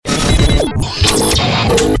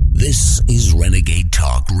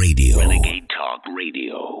Talk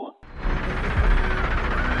Radio.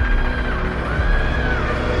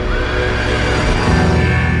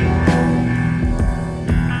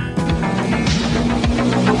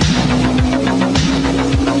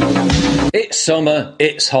 It's summer,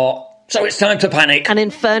 it's hot, so it's time to panic. An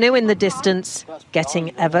inferno in the distance,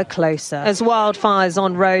 getting ever closer. As wildfires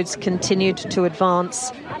on roads continued to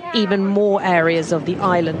advance, even more areas of the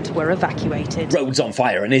island were evacuated. Roads on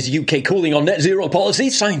fire, and is UK cooling on net zero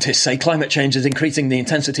policies? Scientists say climate change is increasing the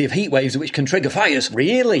intensity of heat waves which can trigger fires.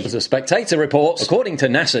 Really? As The Spectator reports, according to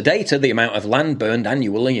NASA data, the amount of land burned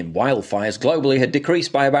annually in wildfires globally had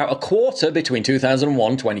decreased by about a quarter between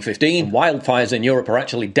 2001 and 2015. Wildfires in Europe are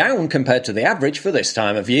actually down compared to the average for this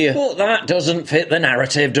time of year. But that doesn't fit the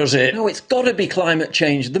narrative, does it? No, it's gotta be climate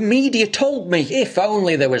change. The media told me. If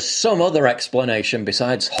only there was some other explanation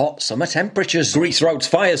besides hot summer temperatures. Greece Roads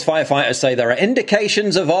fires. Firefighters say there are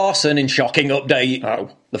indications of arson in shocking update. Oh.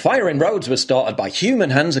 The fire in Rhodes was started by human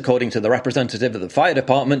hands, according to the representative of the fire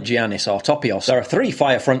department, Giannis Artopios. There are 3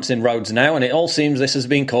 fire fronts in Rhodes now, and it all seems this has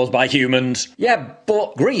been caused by humans. Yeah,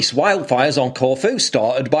 but Greece wildfires on Corfu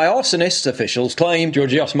started by arsonists, officials claim.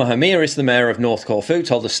 Georgios Mahamiris, the mayor of North Corfu,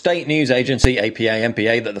 told the state news agency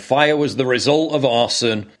APA-MPA that the fire was the result of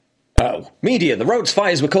arson. Oh. Media, the Rhodes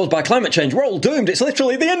fires were caused by climate change. We're all doomed. It's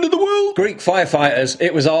literally the end of the world. Greek firefighters,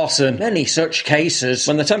 it was arson. Many such cases.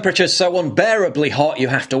 When the temperature's so unbearably hot, you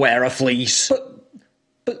have to wear a fleece.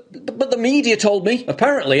 But the media told me,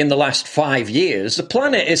 apparently in the last 5 years, the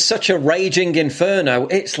planet is such a raging inferno,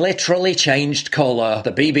 it's literally changed colour.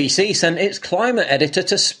 The BBC sent its climate editor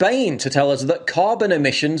to Spain to tell us that carbon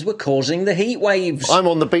emissions were causing the heat waves. I'm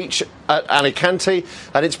on the beach at Alicante,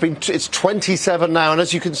 and it's 27 now, and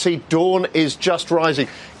as you can see, dawn is just rising.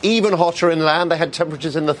 Even hotter inland. They had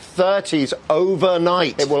temperatures in the 30s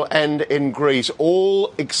overnight. It will end in Greece,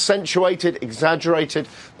 all accentuated, exaggerated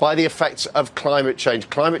by the effects of climate change.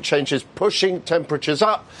 Climate change is pushing temperatures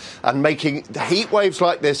up and making heat waves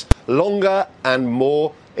like this longer and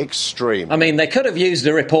more extreme. I mean, they could have used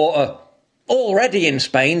a reporter already in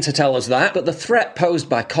Spain to tell us that, but the threat posed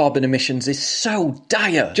by carbon emissions is so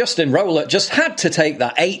dire. Justin Rowlett just had to take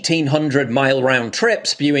that 1,800-mile round trip,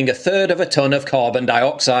 spewing a third of a tonne of carbon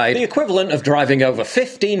dioxide, the equivalent of driving over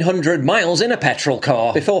 1,500 miles in a petrol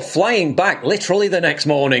car, before flying back literally the next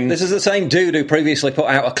morning. This is the same dude who previously put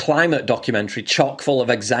out a climate documentary chock full of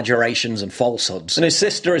exaggerations and falsehoods. And his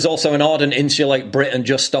sister is also an ardent Insulate Britain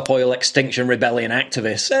Just Stop Oil Extinction Rebellion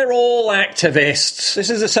activist. They're all activists. This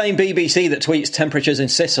is the same BBC that tweets temperatures in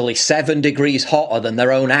Sicily 7 degrees hotter than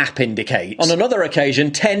their own app indicates. On another occasion,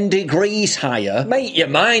 10 degrees higher. Make your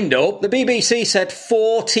mind up. The BBC said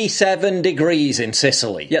 47 degrees in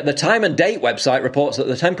Sicily. Yet the Time and Date website reports that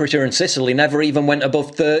the temperature in Sicily never even went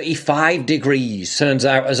above 35 degrees. Turns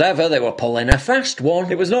out, as ever, they were pulling a fast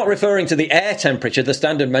one. It was not referring to the air temperature, the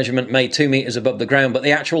standard measurement made 2 metres above the ground, but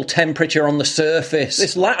the actual temperature on the surface.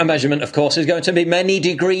 This latter measurement, of course, is going to be many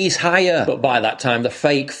degrees higher. But by that time, the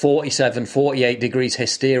fake 48 degrees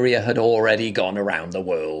hysteria had already gone around the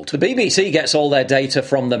world. The BBC gets all their data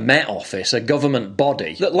from the Met Office, a government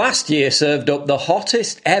body that last year served up the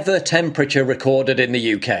hottest ever temperature recorded in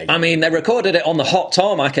the UK. I mean, they recorded it on the hot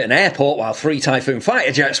tarmac at an airport while 3 Typhoon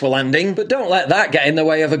fighter jets were landing, but don't let that get in the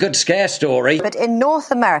way of a good scare story. But in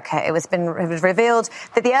North America, it was revealed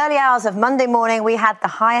that the early hours of Monday morning, we had the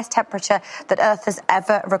highest temperature that Earth has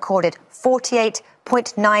ever recorded,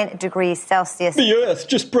 48.9 degrees Celsius. The Earth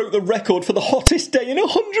just broke the record for the hottest day in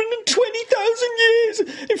 120,000 years.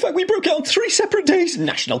 In fact, we broke it on 3 separate days.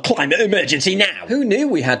 National climate emergency now. Who knew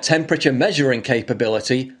we had temperature measuring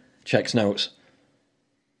capability? Checks notes.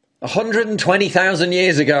 120,000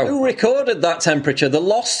 years ago. Who recorded that temperature? The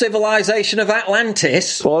lost civilization of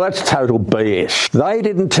Atlantis? Well, that's total BS. They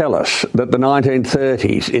didn't tell us that the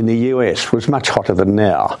 1930s in the US was much hotter than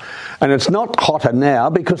now. And it's not hotter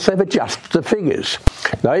now because they've adjusted the figures.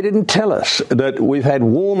 They didn't tell us that we've had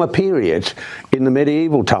warmer periods in the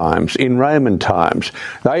medieval times, in Roman times.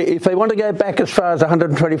 If they want to go back as far as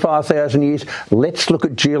 125,000 years, let's look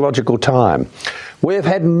at geological time. We've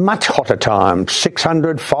had much hotter times,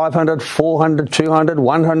 600, 500, 400, 200,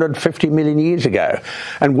 150 million years ago.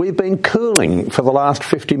 And we've been cooling for the last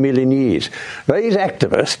 50 million years. These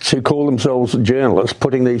activists who call themselves journalists,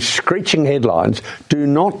 putting these screeching headlines, do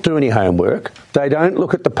not do any homework. They don't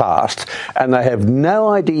look at the past, and they have no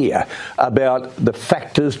idea about the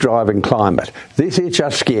factors driving climate. This is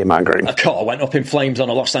just scaremongering. A car went up in flames on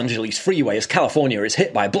a Los Angeles freeway as California is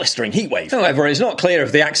hit by a blistering heatwave. However, it's not clear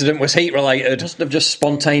if the accident was heat-related. Must have just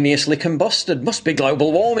spontaneously combusted. Must be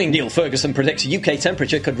global warming. warming. Neil Ferguson predicts UK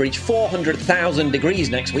temperature could reach 400,000 degrees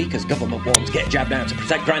next week as government warns get jabbed now to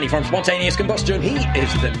protect Granny from spontaneous combustion. He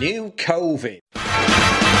is the new COVID.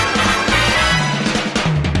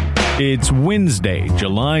 It's Wednesday,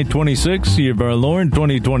 July 26th, year of our Lord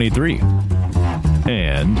 2023.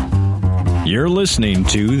 And you're listening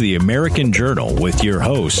to The American Journal with your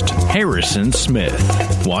host, Harrison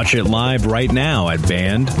Smith. Watch it live right now at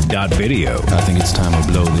band.video. I think it's time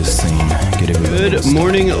to blow this scene. Get it. Good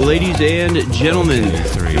morning, ladies and gentlemen.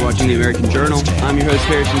 You're watching The American Journal. I'm your host,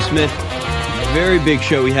 Harrison Smith. Very big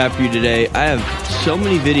show we have for you today. I have so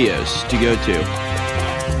many videos to go to.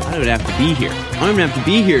 I don't have to be here. I don't even have to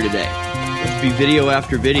be here today. Let's be video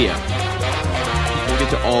after video. We'll get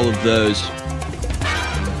to all of those.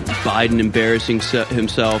 Biden embarrassing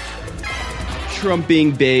himself. Trump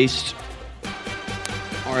being based.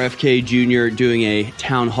 RFK Jr. doing a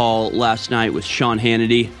town hall last night with Sean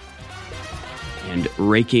Hannity. And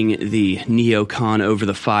raking the neocon over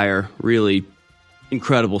the fire. Really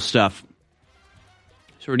incredible stuff.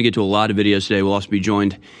 So we're going to get to a lot of videos today. We'll also be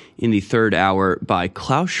joined in the third hour by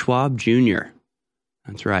Klaus Schwab Jr.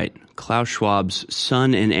 That's right. Klaus Schwab's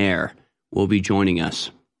son and heir will be joining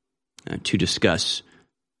us to discuss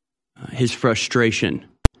his frustration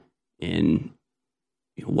in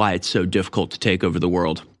why it's so difficult to take over the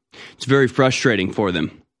world. It's very frustrating for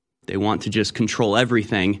them. They want to just control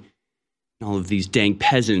everything. All of these dang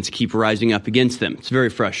peasants keep rising up against them. It's very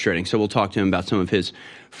frustrating. So we'll talk to him about some of his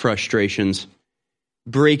frustrations.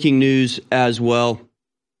 Breaking news as well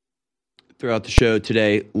throughout the show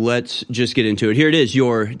today. Let's just get into it. Here it is,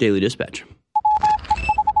 your Daily Dispatch.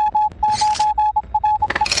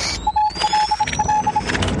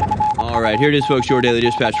 All right, here it is, folks, your Daily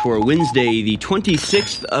Dispatch for Wednesday, the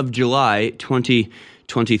 26th of July,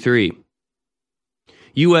 2023.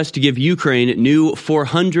 U.S. to give Ukraine new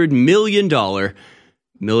 $400 million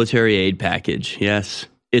military aid package. Yes,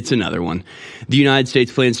 it's another one. The United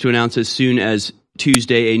States plans to announce as soon as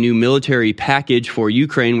Tuesday a new military package for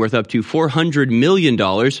Ukraine worth up to $400 million,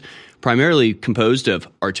 primarily composed of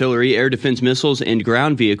artillery, air defense missiles, and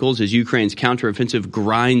ground vehicles as Ukraine's counteroffensive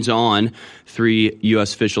grinds on, 3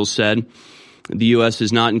 U.S. officials said. The U.S.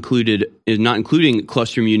 is not including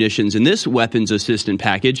cluster munitions in this weapons assistance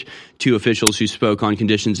package, 2 officials who spoke on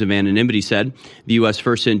conditions of anonymity said. The U.S.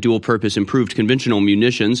 first sent dual-purpose improved conventional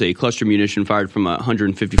munitions, a cluster munition fired from a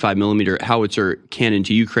 155-millimeter howitzer cannon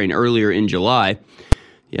to Ukraine earlier in July.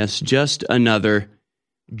 Yes, just another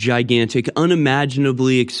gigantic,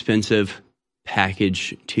 unimaginably expensive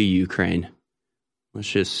package to Ukraine. Let's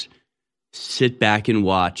just sit back and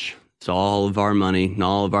watch. It's all of our money and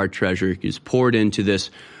all of our treasure is poured into this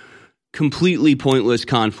completely pointless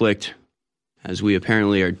conflict, as we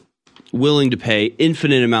apparently are willing to pay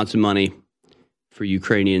infinite amounts of money for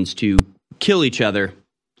Ukrainians to kill each other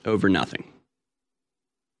over nothing.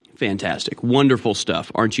 Fantastic. Wonderful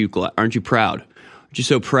stuff. Aren't you proud? Aren't you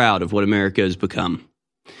so proud of what America has become?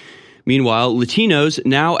 Meanwhile, Latinos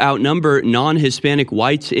now outnumber non-Hispanic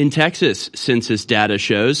whites in Texas, census data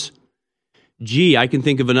shows. Gee, I can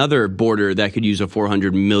think of another border that could use a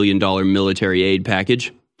 $400 million military aid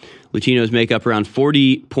package. Latinos make up around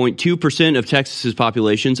 40.2% of Texas's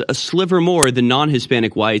population, a sliver more than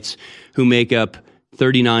non-Hispanic whites, who make up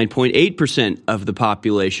 39.8% of the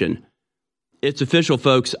population. It's official,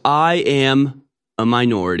 folks. I am a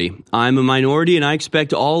minority. I'm a minority, and I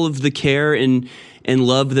expect all of the care and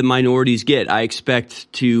love that minorities get. I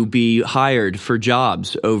expect to be hired for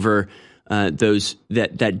jobs over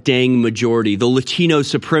that dang majority, the Latino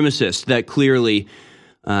supremacists that clearly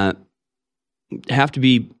have to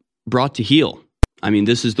be brought to heel. I mean,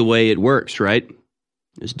 this is the way it works, right?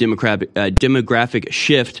 This demographic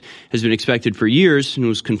shift has been expected for years and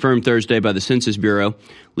was confirmed Thursday by the Census Bureau.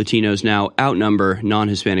 Latinos now outnumber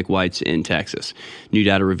non-Hispanic whites in Texas. New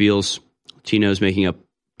data reveals Latinos making up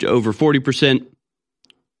to over 40%,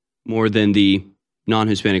 more than the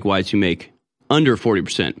non-Hispanic whites who make under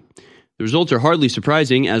 40%. The results are hardly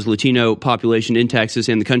surprising, as Latino population in Texas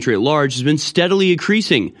and the country at large has been steadily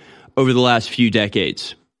increasing over the last few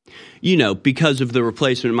decades. You know, because of the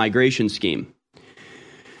replacement migration scheme.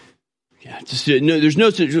 Yeah, there's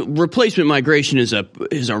no such replacement migration is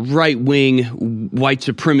a right-wing white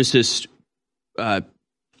supremacist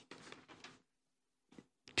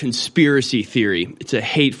conspiracy theory. It's a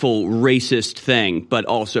hateful, racist thing, but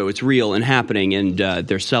also it's real and happening, and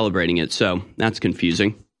they're celebrating it. So that's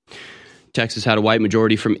confusing. Texas had a white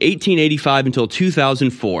majority from 1885 until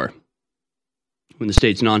 2004, when the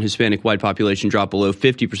state's non-Hispanic white population dropped below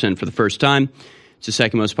 50% for the first time. It's the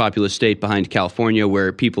second most populous state behind California,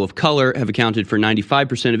 where people of color have accounted for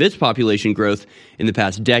 95% of its population growth in the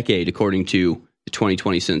past decade, according to the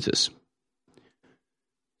 2020 census.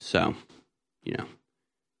 So,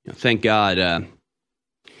 thank God.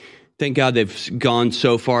 Thank God they've gone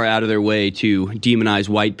so far out of their way to demonize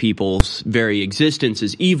white people's very existence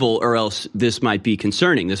as evil, or else this might be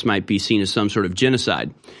concerning. This might be seen as some sort of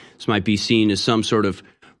genocide. This might be seen as some sort of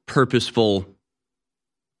purposeful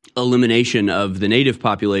elimination of the native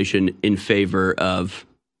population in favor of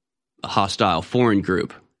a hostile foreign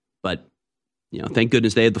group. But, thank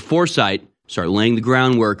goodness they had the foresight, start laying the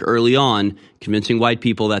groundwork early on, convincing white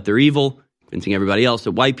people that they're evil, convincing everybody else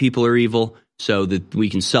that white people are evil, so that we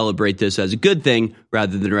can celebrate this as a good thing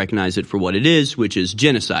rather than recognize it for what it is, which is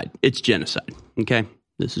genocide. It's genocide, okay?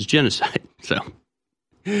 This is genocide. So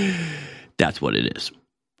that's what it is.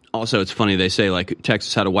 Also, it's funny, they say,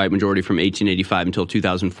 Texas had a white majority from 1885 until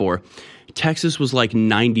 2004. Texas was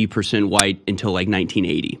 90% white until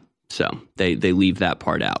 1980. So they leave that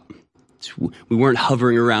part out. We weren't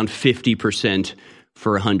hovering around 50%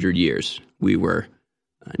 for 100 years. We were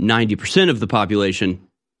 90% of the population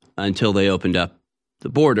until they opened up the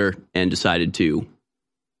border and decided to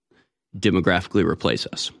demographically replace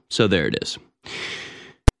us. So there it is.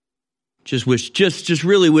 Just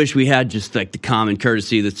really wish we had just the common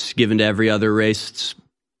courtesy that's given to every other race.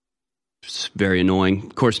 It's very annoying.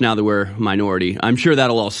 Of course, now that we're a minority, I'm sure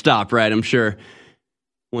that'll all stop, right? I'm sure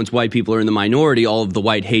once white people are in the minority, all of the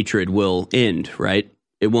white hatred will end, right?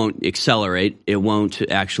 It won't accelerate. It won't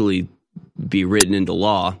actually be written into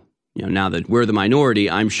law. Now that we're the minority,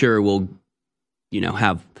 I'm sure we'll,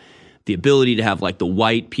 have the ability to have the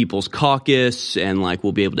white people's caucus, and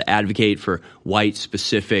we'll be able to advocate for white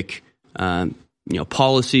specific,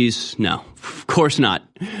 policies. No, of course not.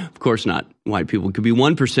 Of course not. White people could be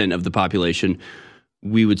 1% of the population.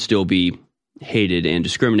 We would still be hated and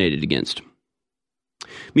discriminated against.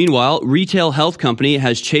 Meanwhile, retail health company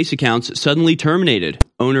has Chase accounts suddenly terminated.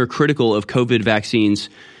 Owner critical of COVID vaccines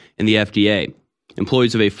and the FDA.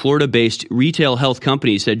 Employees of a Florida-based retail health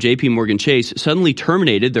company said J.P. Morgan Chase suddenly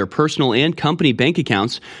terminated their personal and company bank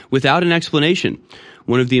accounts without an explanation.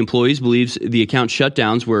 One of the employees believes the account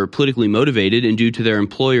shutdowns were politically motivated and due to their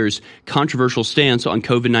employer's controversial stance on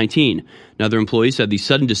COVID-19. Another employee said the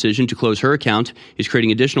sudden decision to close her account is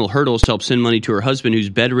creating additional hurdles to help send money to her husband, who's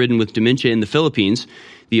bedridden with dementia in the Philippines.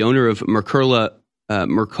 The owner of Mercola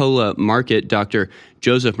Market, Dr.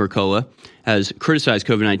 Joseph Mercola, has criticized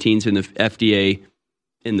COVID-19 in the FDA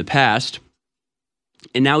in the past,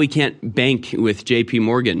 and now he can't bank with J.P.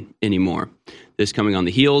 Morgan anymore. This coming on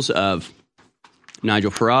the heels of Nigel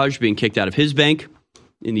Farage being kicked out of his bank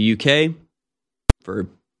in the UK for,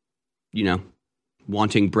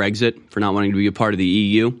 wanting Brexit, for not wanting to be a part of the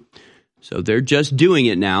EU. So they're just doing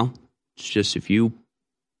it now. It's just if you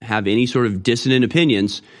have any sort of dissonant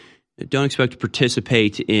opinions, don't expect to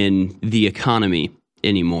participate in the economy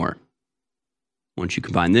anymore. Once you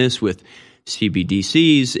combine this with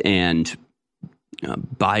CBDCs and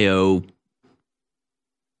bio-linked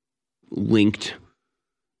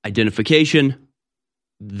identification,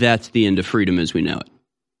 that's the end of freedom as we know it.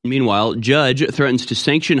 Meanwhile, judge threatens to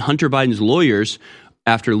sanction Hunter Biden's lawyers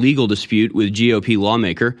after legal dispute with GOP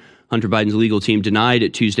lawmaker. Hunter Biden's legal team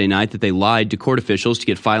denied Tuesday night that they lied to court officials to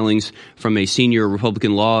get filings from a senior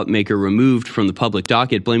Republican lawmaker removed from the public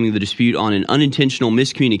docket, blaming the dispute on an unintentional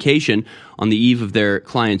miscommunication on the eve of their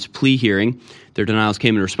client's plea hearing. Their denials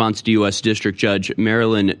came in response to U.S. District Judge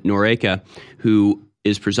Marilyn Noreika, who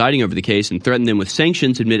is presiding over the case, and threatened them with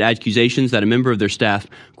sanctions amid accusations that a member of their staff,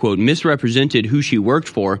 quote, misrepresented who she worked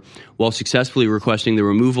for while successfully requesting the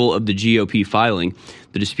removal of the GOP filing.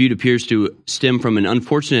 The dispute appears to stem from an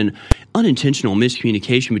unfortunate unintentional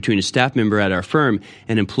miscommunication between a staff member at our firm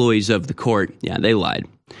and employees of the court. Yeah, they lied.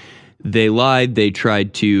 They lied. They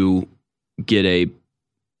tried to get a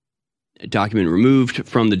document removed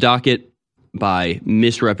from the docket by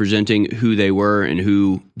misrepresenting who they were and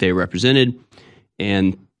who they represented.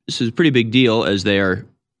 And this is a pretty big deal as they are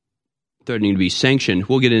threatening to be sanctioned.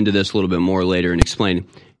 We'll get into this a little bit more later and explain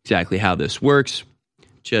exactly how this works.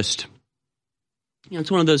 Just,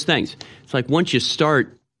 it's one of those things. It's like once you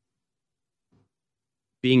start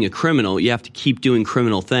being a criminal, you have to keep doing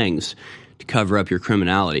criminal things to cover up your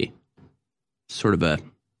criminality. It's sort of a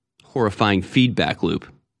horrifying feedback loop.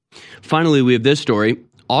 Finally, we have this story.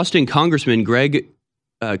 Austin Congressman Greg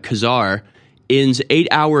Kazar ends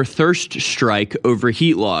 8-hour thirst strike over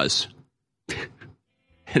heat laws.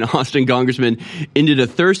 An Austin congressman ended a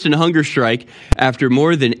thirst and hunger strike after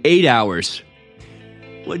more than 8 hours.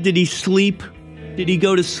 What, did he sleep? Did he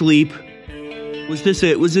go to sleep? Was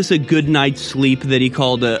this a good night's sleep that he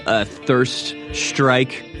called a thirst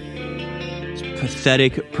strike? It's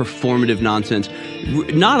pathetic, performative nonsense.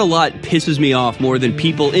 Not a lot pisses me off more than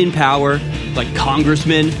people in power, like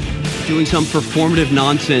congressmen, doing some performative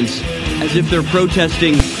nonsense as if they're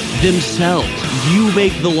protesting themselves. You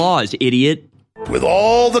make the laws, idiot. With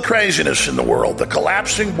all the craziness in the world, the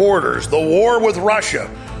collapsing borders, the war with Russia,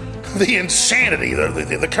 the insanity,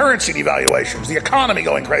 the currency devaluations, the economy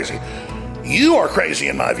going crazy, you are crazy,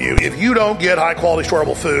 in my view, if you don't get high-quality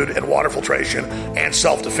storable food and water filtration and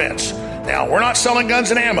self-defense. Now, we're not selling guns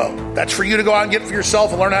and ammo. That's for you to go out and get for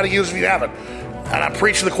yourself and learn how to use if you haven't. And I'm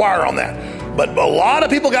preaching to the choir on that. But a lot of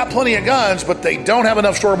people got plenty of guns, but they don't have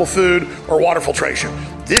enough storable food or water filtration.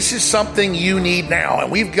 This is something you need now,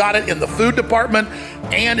 and we've got it in the food department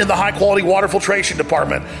and in the high-quality water filtration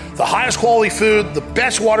department. The highest quality food, the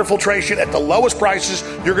best water filtration at the lowest prices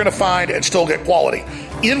you're going to find and still get quality.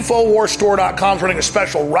 InfoWarsStore.com is running a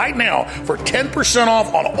special right now for 10%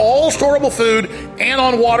 off on all storable food and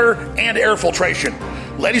on water and air filtration.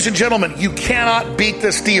 Ladies and gentlemen, you cannot beat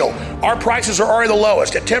this deal. Our prices are already the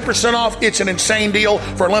lowest. At 10% off, it's an insane deal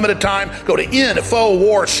for a limited time. Go to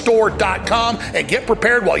InfoWarsStore.com and get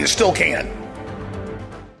prepared while you still can.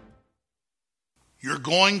 You're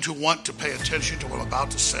going to want to pay attention to what I'm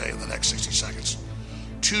about to say in the next 60 seconds.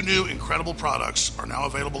 2 new incredible products are now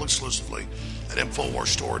available exclusively at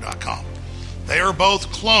InfoWarsStore.com. They are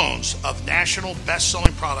both clones of national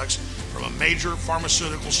best-selling products from a major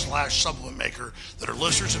pharmaceutical/supplement maker that are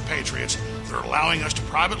listeners and patriots that are allowing us to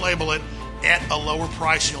private label it at a lower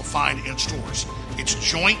price you'll find in stores. It's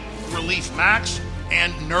Joint Relief Max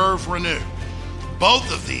and Nerve Renew.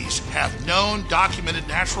 Both of these have known documented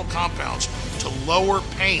natural compounds to lower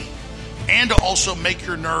pain and to also make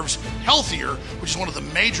your nerves healthier, which is one of the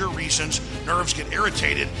major reasons nerves get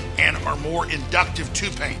irritated and are more inductive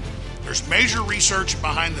to pain. There's major research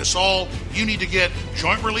behind this all. You need to get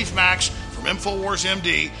Joint Relief Max from InfoWars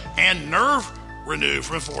MD and Nerve Renew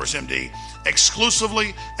from InfoWars MD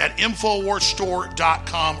exclusively at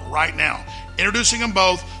InfoWarsStore.com right now. Introducing them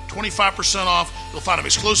both, 25% off. You'll find them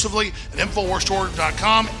exclusively at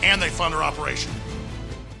InfoWarsStore.com, and they fund their operation.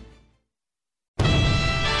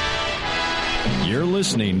 You're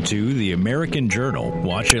listening to The American Journal.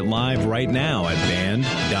 Watch it live right now at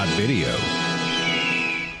band.video.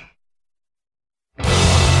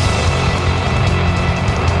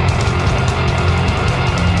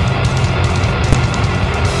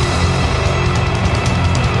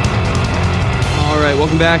 All right,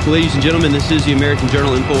 welcome back, ladies and gentlemen. This is The American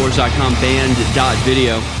Journal, Infowars.com,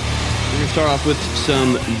 band.video. We're going to start off with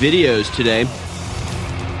some videos today.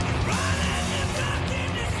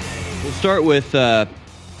 We'll start with, I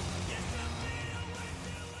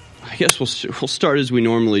guess we'll start as we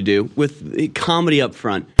normally do, with the comedy up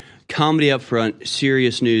front. Comedy up front,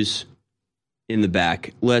 serious news in the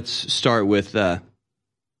back. Let's start with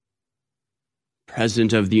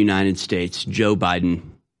President of the United States, Joe Biden,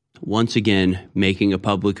 once again making a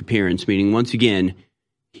public appearance, meaning once again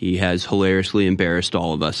he has hilariously embarrassed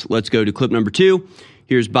all of us. Let's go to clip number 2.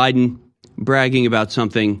 Here's Biden bragging about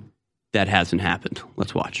something that hasn't happened.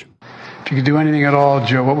 Let's watch. If you could do anything at all,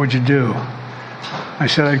 Joe, what would you do? I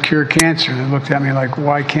said I'd cure cancer. They looked at me like,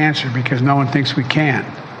 why cancer? Because no one thinks we can.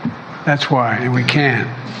 That's why, and we can.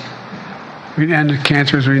 We ended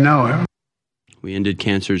cancer as we know it. We ended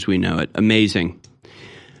cancer as we know it. Amazing.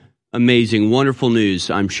 Amazing, wonderful news,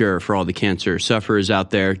 I'm sure, for all the cancer sufferers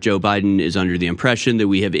out there. Joe Biden is under the impression that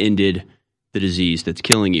we have ended the disease that's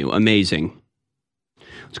killing you. Amazing.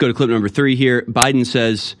 Let's go to clip number 3 here. Biden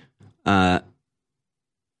says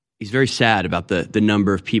he's very sad about the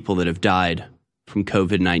number of people that have died from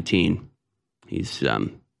COVID-19. He's a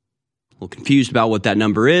little confused about what that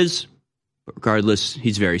number is, but regardless,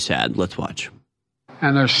 he's very sad. Let's watch.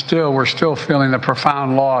 And we're still feeling the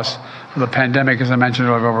profound loss of the pandemic. As I mentioned,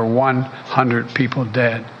 we have over 100 people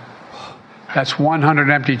dead. That's 100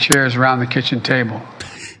 empty chairs around the kitchen table.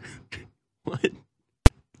 What?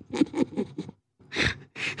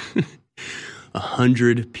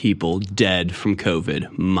 100 people dead from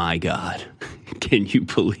COVID. My God. Can you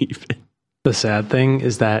believe it? The sad thing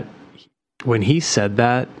is that when he said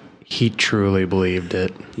that, he truly believed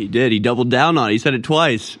it. He did. He doubled down on it. He said it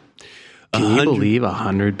twice. Can you believe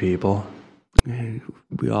 100 people?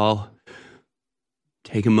 We all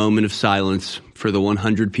take a moment of silence for the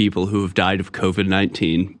 100 people who have died of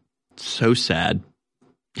COVID-19. So sad.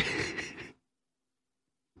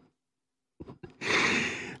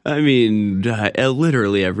 I mean,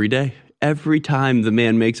 literally every day. Every time the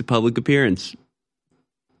man makes a public appearance.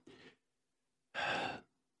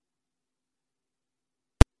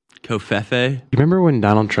 Covfefe. You remember when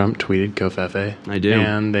Donald Trump tweeted Covfefe? I do.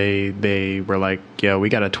 And they were like, yo, we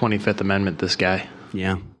got a 25th Amendment, this guy.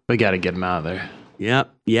 Yeah. We got to get him out of there.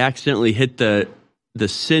 Yep. You accidentally hit the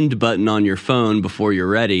send button on your phone before you're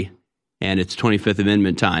ready, and it's 25th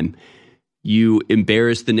Amendment time. You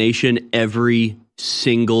embarrass the nation every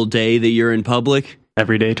single day that you're in public.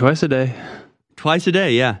 Every day, twice a day. Twice a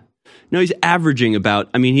day, yeah. No, he's averaging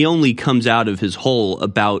he only comes out of his hole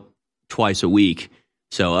about twice a week.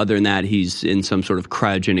 So other than that, he's in some sort of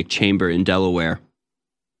cryogenic chamber in Delaware.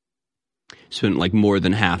 Spent like more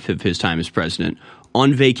than half of his time as president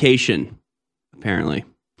on vacation, apparently.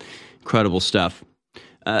 Incredible stuff.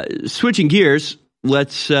 Switching gears,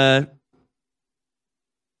 let's take a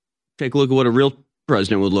look at what a real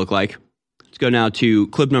president would look like. Let's go now to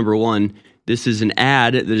clip number 1. This is an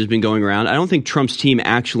ad that has been going around. I don't think Trump's team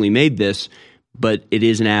actually made this, but it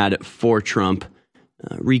is an ad for Trump,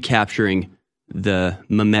 recapturing the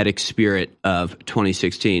mimetic spirit of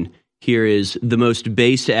 2016. Here is the most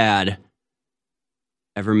base ad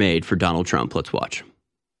ever made for Donald Trump. Let's watch.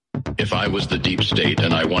 If I was the deep state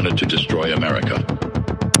and I wanted to destroy America,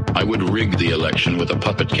 I would rig the election with a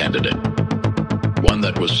puppet candidate, one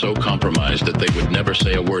that was so compromised that they would never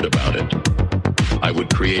say a word about it. I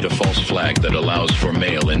would create a false flag that allows for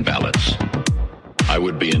mail-in ballots. I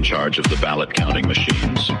would be in charge of the ballot counting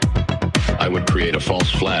machines. I would create a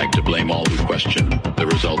false flag to blame all who question the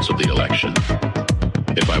results of the election.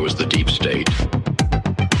 If I was the deep state,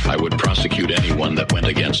 I would prosecute anyone that went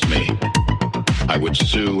against me. I would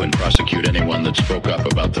sue and prosecute anyone that spoke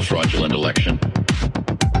up about the fraudulent election.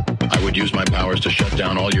 I would use my powers to shut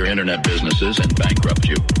down all your internet businesses and bankrupt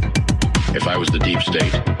you. If I was the deep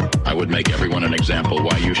state, I would make everyone an example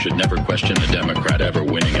why you should never question a Democrat ever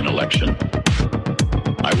winning an election.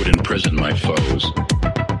 I would imprison my foes.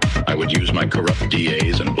 I would use my corrupt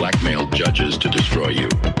DAs and blackmail judges to destroy you.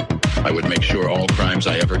 I would make sure all crimes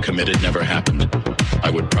I ever committed never happened. I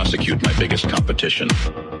would prosecute my biggest competition.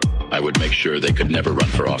 I would make sure they could never run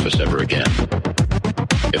for office ever again.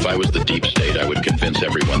 If I was the deep state, I would convince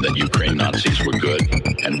everyone that Ukraine Nazis were good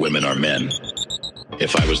and women are men.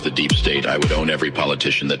 If I was the deep state, I would own every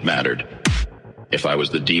politician that mattered. If I was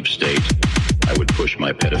the deep state, I would push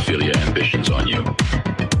my pedophilia ambitions on you.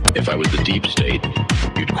 If I was the deep state,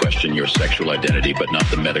 you'd question your sexual identity but not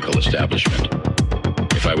the medical establishment.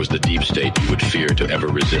 If I was the deep state, you would fear to ever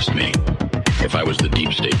resist me. If I was the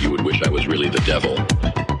deep state, you would wish I was really the devil.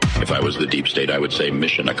 If I was the deep state, I would say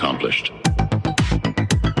mission accomplished.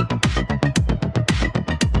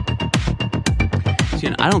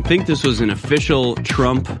 I don't think this was an official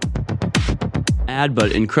Trump ad,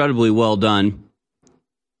 but incredibly well done.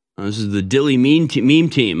 This is the Dilly meme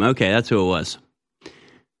team. Okay, that's who it was.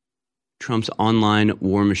 Trump's online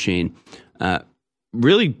war machine.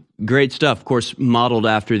 Really great stuff. Of course, modeled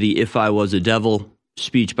after the If I Was a Devil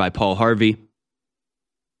speech by Paul Harvey.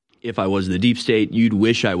 If I was the deep state, you'd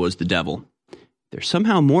wish I was the devil. They're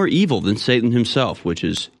somehow more evil than Satan himself, which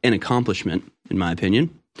is an accomplishment, in my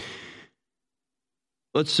opinion.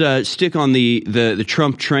 Let's stick on the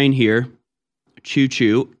Trump train here.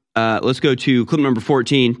 Choo-choo. Let's go to clip number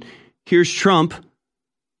 14. Here's Trump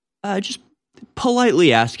just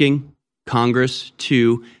politely asking Congress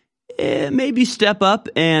to maybe step up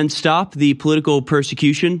and stop the political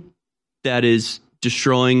persecution that is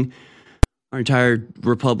destroying our entire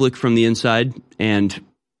republic from the inside and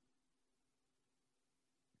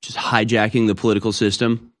just hijacking the political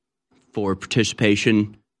system for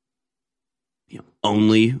participation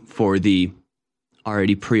only for the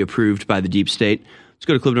already pre-approved by the deep state. Let's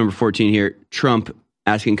go to clip number 14 here. Trump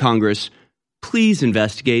asking Congress, please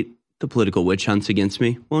investigate the political witch hunts against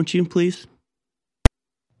me. Won't you, please?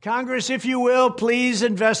 Congress, if you will, please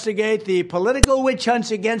investigate the political witch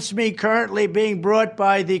hunts against me currently being brought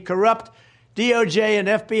by the corrupt DOJ and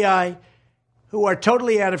FBI, who are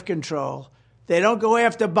totally out of control. They don't go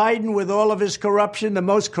after Biden with all of his corruption, the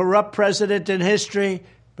most corrupt president in history,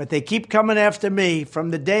 but they keep coming after me from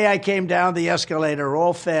the day I came down the escalator,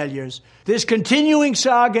 all failures. This continuing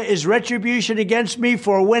saga is retribution against me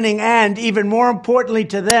for winning and, even more importantly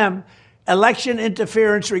to them, election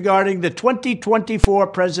interference regarding the 2024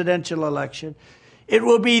 presidential election. It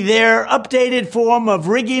will be their updated form of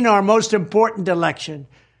rigging our most important election.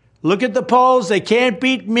 Look at the polls. They can't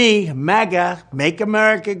beat me, MAGA, Make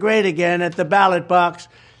America Great Again, at the ballot box.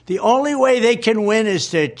 The only way they can win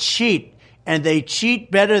is to cheat. And they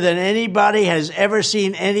cheat better than anybody has ever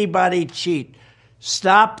seen anybody cheat.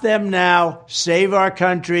 Stop them now. Save our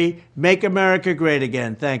country. Make America great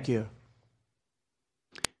again. Thank you.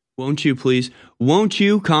 Won't you, please? Won't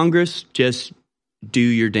you, Congress, just do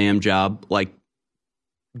your damn job? Like,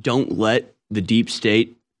 don't let the deep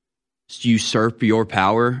state usurp your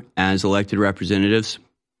power as elected representatives.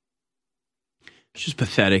 It's just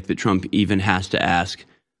pathetic that Trump even has to ask,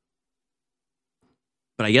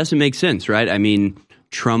 But I guess it makes sense, right? I mean,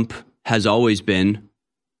 Trump has always been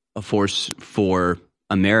a force for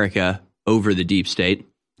America over the deep state,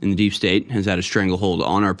 and the deep state has had a stranglehold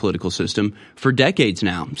on our political system for decades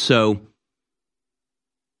now. So,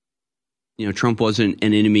 Trump wasn't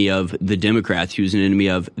an enemy of the Democrats. He was an enemy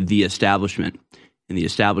of the establishment. And the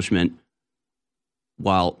establishment,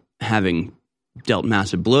 while having dealt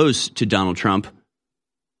massive blows to Donald Trump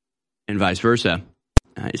and vice versa,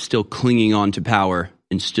 is still clinging on to power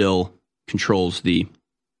and still controls the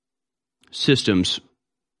systems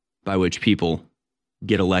by which people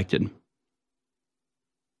get elected.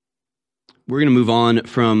 We're going to move on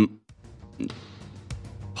from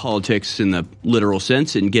politics in the literal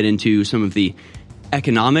sense and get into some of the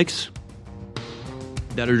economics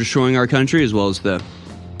that are destroying our country, as well as the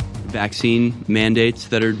vaccine mandates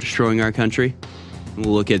that are destroying our country. And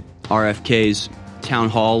we'll look at RFK's town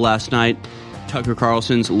hall last night, Tucker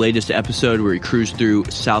Carlson's latest episode where he cruised through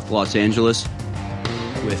South Los Angeles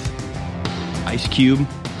with Ice Cube.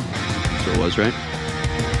 So it was, right?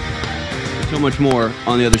 So much more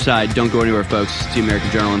on the other side. Don't go anywhere, folks. It's the American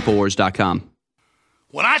Journal, Infowars.com.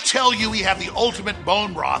 When I tell you we have the ultimate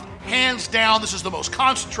bone broth, hands down, this is the most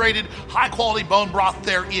concentrated, high-quality bone broth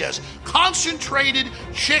there is. Concentrated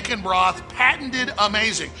chicken broth, patented,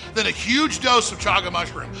 amazing. Then a huge dose of chaga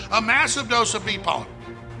mushroom, a massive dose of beet pollen,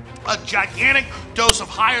 a gigantic dose of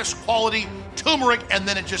highest quality turmeric, and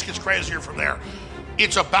then it just gets crazier from there.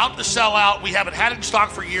 It's about to sell out. We haven't had it in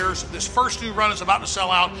stock for years. This first new run is about to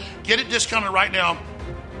sell out. Get it discounted right now.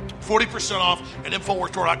 40% off at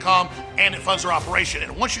InfoWarsStore.com, and it funds our operation.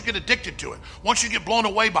 And once you get addicted to it, once you get blown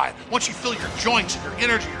away by it, once you feel your joints and your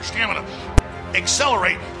energy, your stamina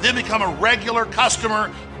accelerate, then become a regular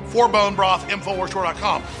customer for Bone Broth,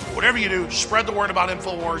 InfoWarsStore.com. Whatever you do, spread the word about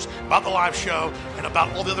InfoWars, about the live show, and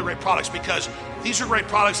about all the other great products, because these are great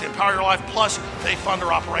products. They empower your life, plus they fund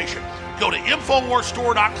our operation. Go to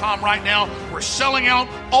InfoWarsStore.com right now. We're selling out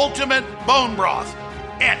Ultimate Bone Broth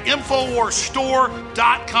at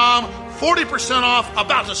InfoWarsStore.com. 40% off,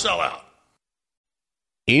 about to sell out.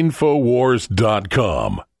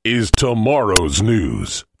 InfoWars.com is tomorrow's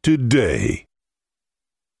news today.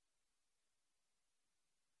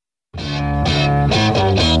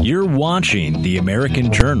 You're watching The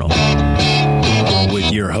American Journal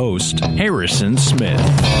with your host, Harrison Smith.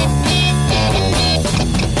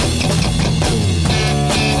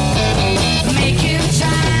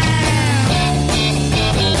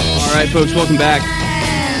 All right, folks, welcome back.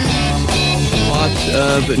 Lots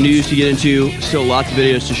of news to get into, still lots of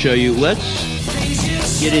videos to show you.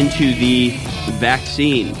 Let's get into the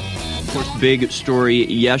vaccine. Of course, the big story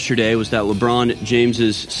yesterday was that LeBron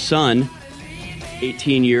James's son,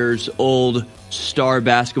 18 years old, star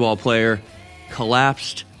basketball player,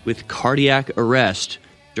 collapsed with cardiac arrest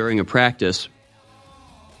during a practice.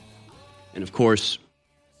 And of course,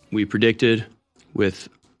 we predicted with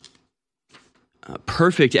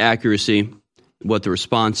perfect accuracy what the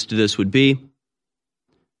response to this would be.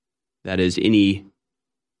 That is, any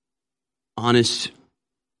honest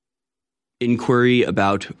inquiry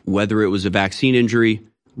about whether it was a vaccine injury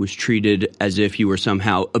was treated as if you were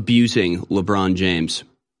somehow abusing LeBron James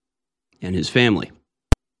and his family.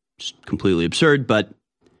 Just completely absurd, but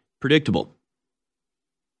predictable.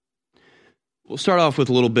 We'll start off with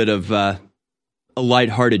a little bit of a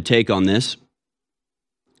lighthearted take on this.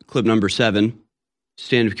 Clip number 7.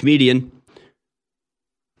 Stand-up comedian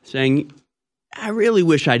saying, I really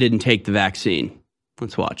wish I didn't take the vaccine.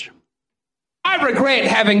 Let's watch. I regret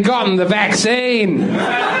having gotten the vaccine.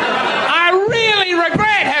 I really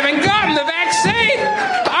regret having gotten the vaccine.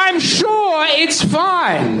 I'm sure it's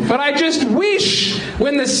fine, but I just wish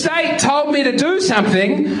when the state told me to do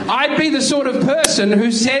something, I'd be the sort of person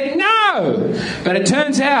who said no. But it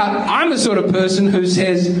turns out I'm the sort of person who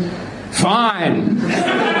says, fine.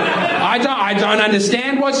 I don't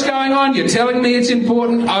understand what's going on. You're telling me it's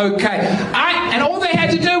important. Okay. And all they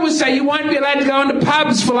had to do was say, you won't be allowed to go into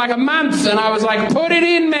pubs for like a month. And I was like, put it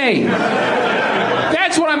in me.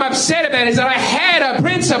 That's what I'm upset about, is that I had a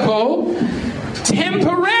principle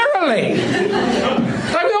temporarily.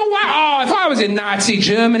 Like, oh, if I was in Nazi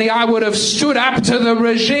Germany, I would have stood up to the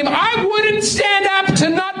regime. I wouldn't stand up to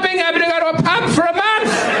not being able to go to a pub for a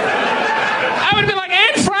month. I would have been like,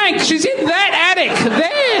 Anne Frank, she's in that attic there.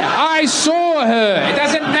 I saw her. It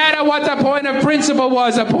doesn't matter what the point of principle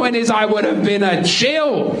was. The point is I would have been a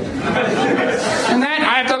chill. And that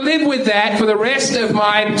I have to live with that for the rest of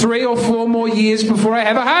my 3 or 4 more years before I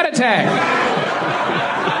have a heart attack.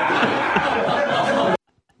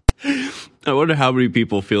 I wonder how many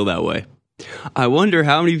people feel that way. I wonder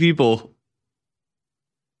how many people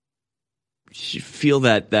feel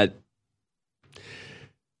that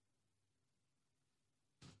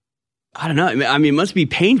I don't know. I mean, it must be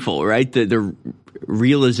painful, right? The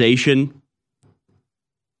realization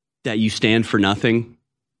that you stand for nothing,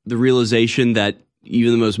 the realization that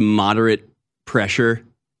even the most moderate pressure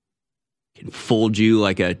can fold you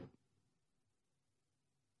like a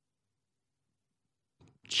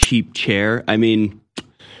cheap chair. I mean,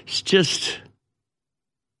 it's just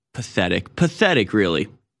pathetic. Pathetic, really.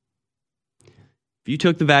 If you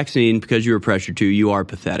took the vaccine because you were pressured to, you are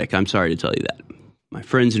pathetic. I'm sorry to tell you that. My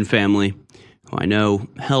friends and family, who I know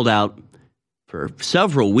held out for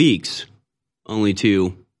several weeks only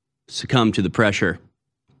to succumb to the pressure.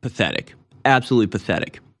 Pathetic. Absolutely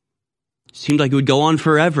pathetic. Seemed like it would go on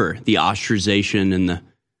forever, the ostracization and the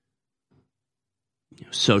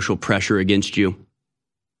social pressure against you.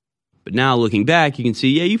 But now looking back, you can see,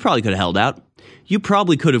 yeah, you probably could have held out. You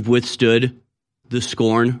probably could have withstood the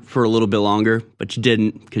scorn for a little bit longer, but you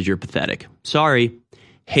didn't because you're pathetic. Sorry.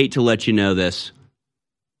 Hate to let you know this.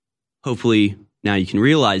 Hopefully now you can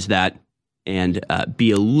realize that and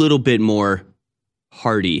be a little bit more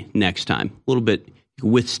hardy next time. A little bit,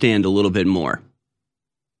 withstand a little bit more.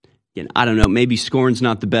 Again, I don't know, maybe scorn's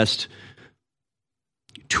not the best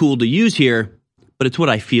tool to use here, but it's what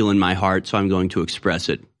I feel in my heart, so I'm going to express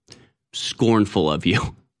it. Scornful of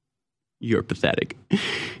you. You're pathetic.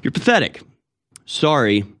 You're pathetic.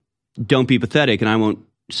 Sorry, don't be pathetic, and I won't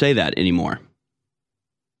say that anymore.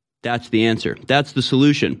 That's the answer. That's the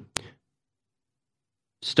solution.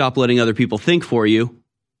 Stop letting other people think for you,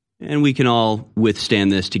 and we can all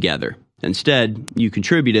withstand this together. Instead, you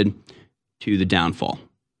contributed to the downfall.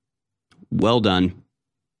 Well done.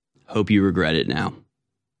 Hope you regret it now.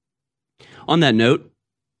 On that note,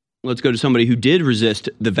 let's go to somebody who did resist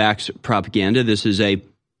the vax propaganda. This is a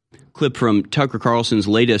clip from Tucker Carlson's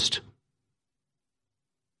latest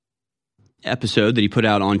episode that he put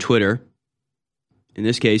out on Twitter. In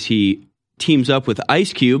this case, he teams up with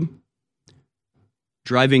Ice Cube,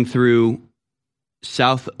 driving through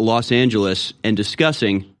South Los Angeles and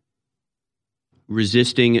discussing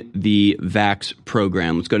resisting the vax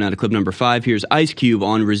program. Let's go now to clip number 5. Here's Ice Cube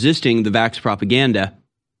on resisting the vax propaganda.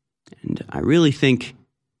 And I really think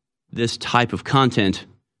this type of content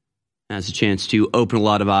has a chance to open a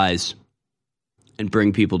lot of eyes and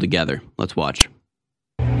bring people together. Let's watch.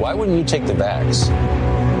 Why wouldn't you take the vax?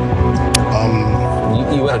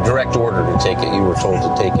 You had a direct order to take it. You were told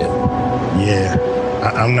to take it. Yeah,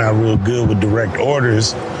 I'm not real good with direct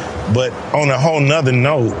orders, but on a whole nother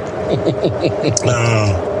note,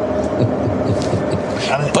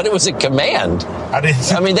 but it was a command.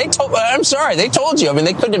 I mean, they told. I'm sorry, they told you. I mean,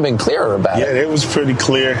 they couldn't have been clearer about it. Yeah, it was pretty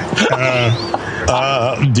clear.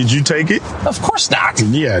 Did you take it? Of course not.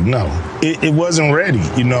 Yeah, no, it wasn't ready.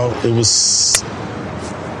 You know, it was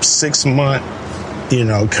 6 month,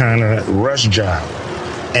 kind of rush job,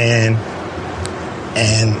 and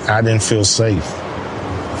I didn't feel safe.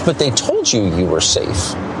 But they told you you were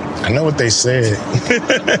safe. I know what they said.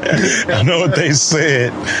 I know what they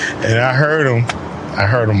said, and I heard them. I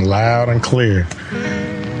heard them loud and clear.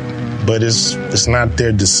 But it's not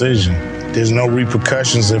their decision. There's no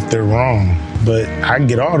repercussions if they're wrong. But I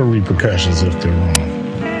get all the repercussions if they're wrong.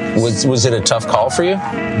 Was it a tough call for you?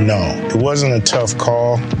 No, it wasn't a tough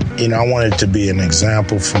call. I wanted to be an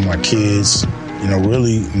example for my kids.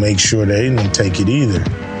 Really make sure they didn't take it either.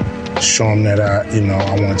 Show them that I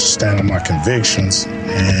wanted to stand on my convictions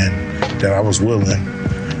and that I was willing,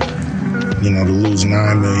 to lose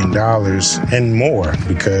 $9 million and more,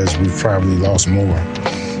 because we've probably lost more,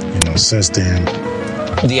 since then.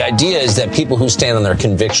 The idea is that people who stand on their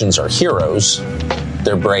convictions are heroes.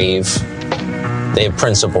 They're brave. They have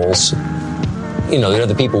principles. They're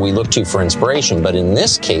the people we look to for inspiration. But in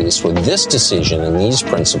this case, with this decision and these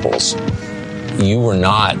principles, you were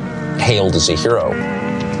not hailed as a hero.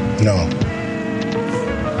 No.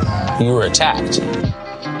 You were attacked.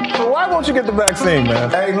 So why won't you get the vaccine, man?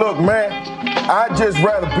 Hey, look, man, I'd just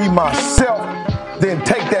rather be myself than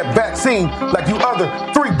take that vaccine like you other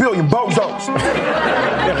 3 billion bozos.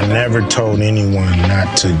 I never told anyone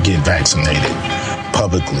not to get vaccinated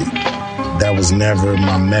publicly. That was never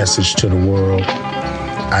my message to the world.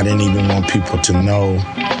 I didn't even want people to know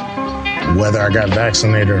whether I got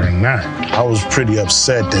vaccinated or not. I was pretty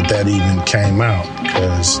upset that even came out,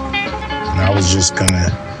 because I was just gonna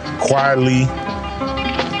quietly,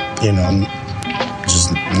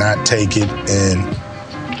 just not take it and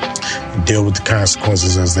deal with the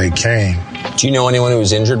consequences as they came. Do you know anyone who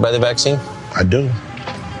was injured by the vaccine? I do.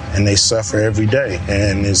 And they suffer every day,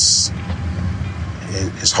 and it's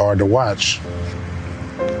hard to watch.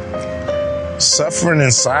 Suffering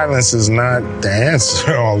in silence is not the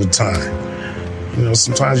answer all the time.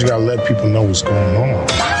 Sometimes you gotta let people know what's going on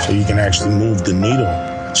so you can actually move the needle.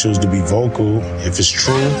 choose to be vocal. If it's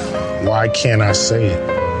true, why can't I say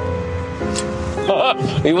it?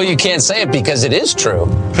 Well, you can't say it because it is true.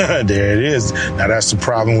 There it is. Now, that's the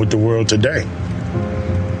problem with the world today.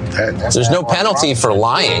 There's no penalty for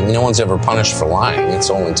lying. No one's ever punished for lying. It's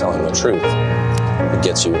only telling the truth that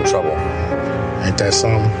gets you in trouble. Ain't that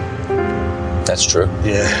something? That's true.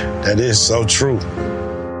 Yeah, that is so true.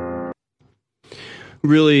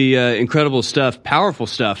 Really incredible stuff, powerful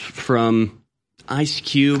stuff from Ice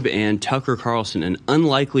Cube and Tucker Carlson. An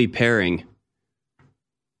unlikely pairing,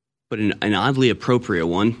 but an oddly appropriate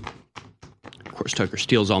one. Of course, Tucker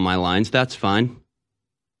steals all my lines. That's fine.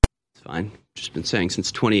 It's fine. Just been saying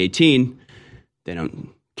since 2018, they don't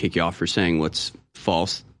kick you off for saying what's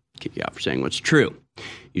false, kick you off for saying what's true.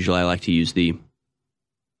 Usually I like to use the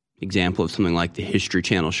example of something like the History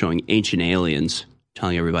Channel showing ancient aliens,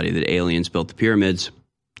 telling everybody that aliens built the pyramids.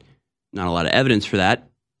 Not a lot of evidence for that,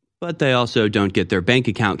 but they also don't get their bank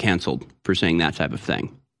account canceled for saying that type of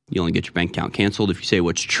thing. You only get your bank account canceled if you say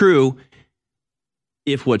what's true,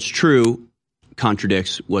 if what's true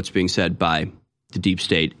contradicts what's being said by the deep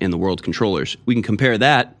state and the world controllers. We can compare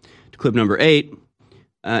that to clip number 8.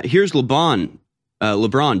 Here's LeBron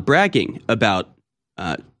bragging about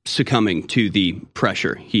succumbing to the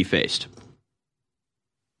pressure he faced.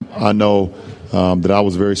 I know that I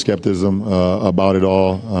was very skeptical about it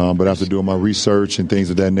all, but after doing my research and things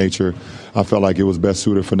of that nature, I felt like it was best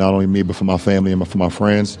suited for not only me, but for my family and for my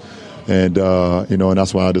friends. And, and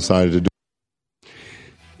that's why I decided to do it.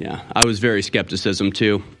 Yeah, I was very skepticism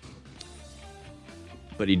too.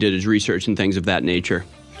 But he did his research and things of that nature.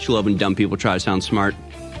 Just love when dumb people try to sound smart.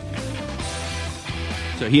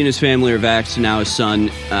 So he and his family are vaxxed, and now his son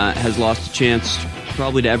has lost a chance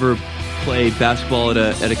probably to ever play basketball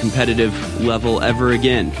at a competitive level ever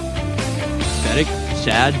again. Pathetic,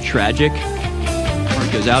 sad, tragic.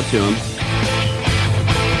 Heart goes out to him.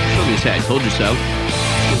 I'm going to say I told you so.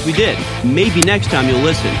 Because we did. Maybe next time you'll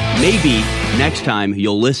listen. Maybe next time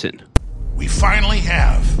you'll listen. We finally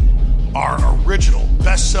have our original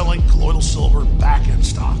best-selling colloidal silver back in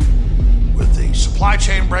stock. With the supply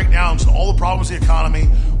chain breakdowns and all the problems with the economy,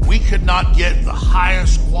 we could not get the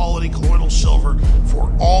highest quality colloidal silver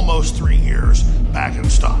for almost 3 years back in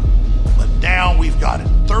stock. But now we've got it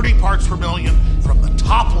 30 parts per million from the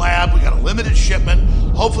top lab. We got a limited shipment.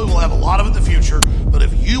 Hopefully we'll have a lot of it in the future. But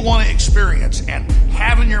if you want to experience and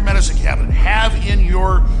have in your medicine cabinet, have in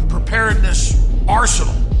your preparedness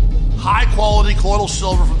arsenal, high-quality colloidal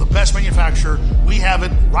silver from the best manufacturer. We have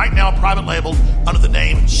it right now private labeled under the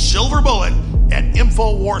name Silver Bullet at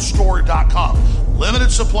InfoWarsStore.com.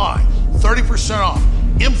 Limited supply, 30% off.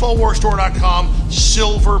 InfoWarsStore.com,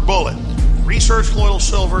 Silver Bullet. Research colloidal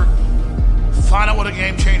silver, find out what a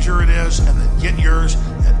game changer it is, and then get yours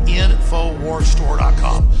at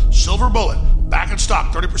InfoWarsStore.com. Silver Bullet, back in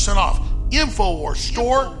stock, 30% off.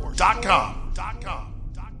 InfoWarsStore.com.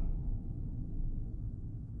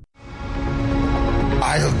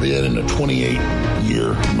 I have been in a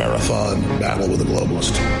 28-year marathon battle with a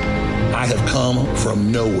globalist. I have come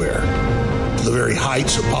from nowhere to the very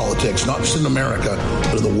heights of politics, not just in America,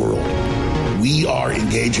 but in the world. We are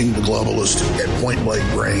engaging the globalist at point-blank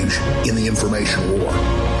range in the information war.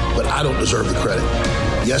 But I don't deserve the credit.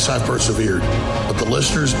 Yes, I've persevered, but the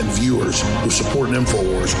listeners and viewers who support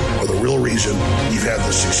InfoWars are the real reason we've had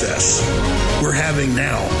this success. We're having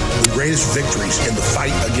now the greatest victories in the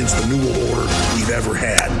fight against the New World Order we've ever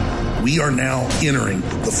had. We are now entering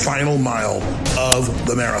the final mile of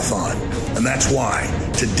the marathon. And that's why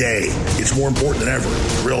today it's more important than ever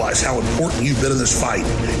to realize how important you've been in this fight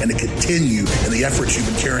and to continue in the efforts you've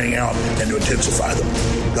been carrying out and to intensify them.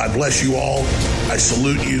 God bless you all. I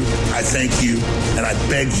salute you. I thank you. And I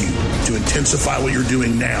beg you to intensify what you're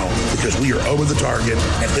doing now because we are over the target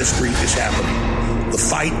and history is happening. The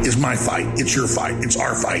fight is my fight. It's your fight. It's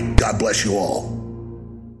our fight. God bless you all.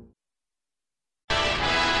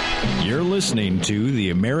 You're listening to The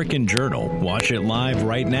American Journal. Watch it live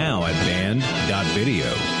right now at band.video.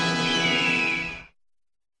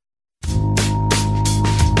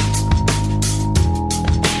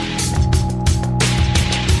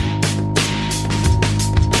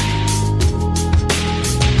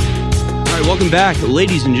 All right, welcome back,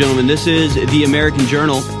 ladies and gentlemen. This is The American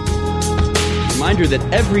Journal. Reminder that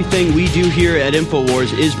everything we do here at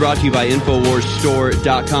InfoWars is brought to you by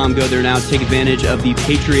InfoWarsStore.com. Go there now to take advantage of the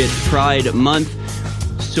Patriot Pride Month.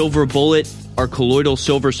 Silver Bullet, our colloidal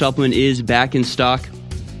silver supplement, is back in stock.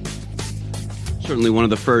 Certainly one of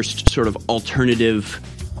the first sort of alternative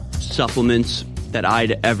supplements that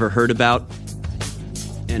I'd ever heard about.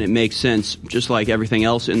 And it makes sense, just like everything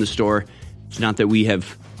else in the store. It's not that we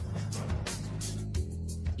have,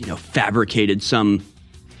 fabricated some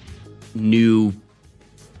new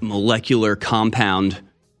molecular compound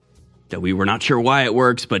that we were not sure why it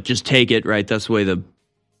works, but just take it, right? That's the way the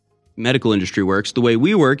medical industry works. The way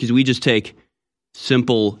we work is we just take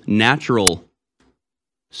simple natural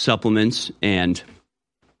supplements and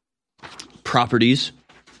properties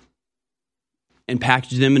and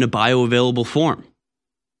package them in a bioavailable form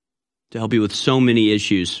to help you with so many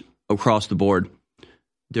issues across the board.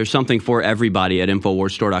 There's something for everybody at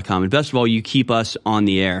InfoWarsStore.com. And best of all, you keep us on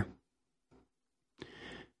the air.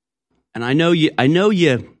 And I know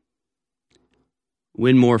you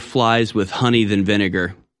win more flies with honey than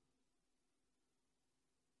vinegar.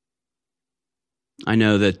 I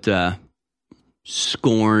know that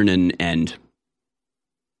scorn and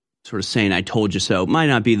sort of saying "I told you so" might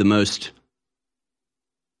not be the most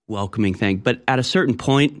welcoming thing, but at a certain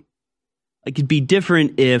point, like, it'd be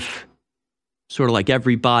different if sort of like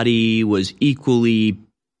everybody was equally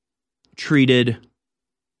treated,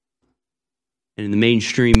 and in the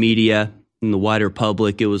mainstream media, in the wider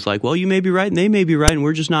public, it was like, well, you may be right and they may be right, and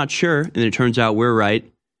we're just not sure. And it turns out we're right,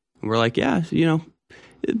 and we're like, yeah,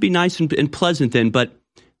 it'd be nice and pleasant then. But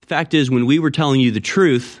the fact is, when we were telling you the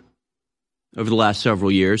truth over the last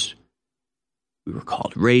several years, we were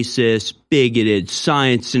called racist, bigoted,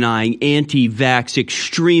 science-denying, anti-vax,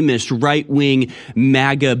 extremist, right-wing,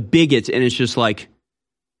 MAGA bigots. And it's just like,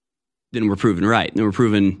 then we're proven right. Then we're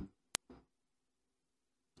proven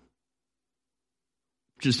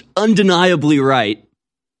just undeniably right.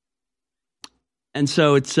 And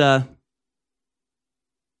so it's kind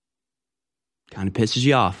of pisses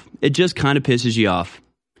you off. It just kind of pisses you off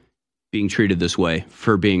being treated this way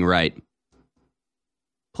for being right.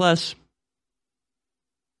 Plus,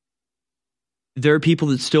 there are people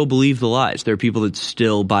that still believe the lies. There are people that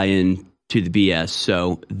still buy into the BS,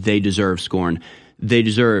 so they deserve scorn. They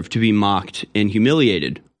deserve to be mocked and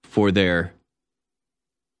humiliated for their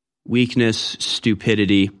weakness,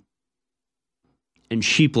 stupidity, and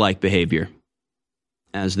sheep-like behavior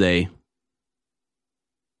as they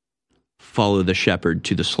follow the shepherd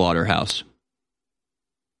to the slaughterhouse.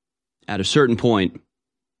 At a certain point,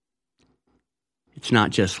 it's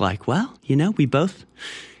not just like, well, we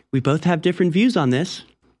both have different views on this.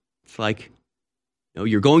 It's like,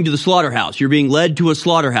 you're going to the slaughterhouse. You're being led to a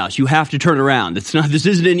slaughterhouse. You have to turn around. This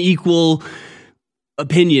isn't an equal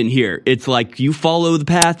opinion here. It's like, you follow the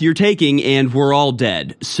path you're taking and we're all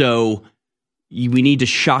dead. So we need to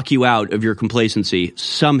shock you out of your complacency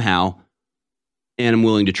somehow. And I'm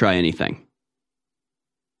willing to try anything.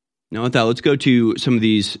 Now with that, let's go to some of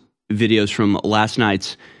these videos from last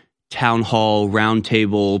night's town hall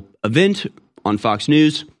roundtable event on Fox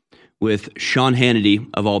News with Sean Hannity,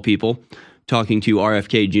 of all people, talking to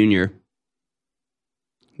RFK Jr.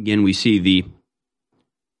 Again, we see the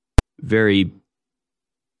very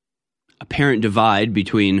apparent divide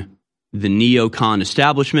between the neocon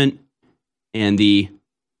establishment and the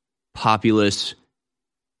populist,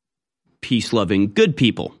 peace-loving, good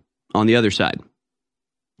people on the other side.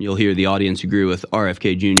 You'll hear the audience agree with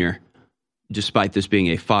RFK Jr., despite this being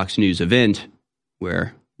a Fox News event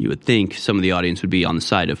where you would think some of the audience would be on the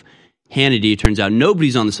side of Hannity. It turns out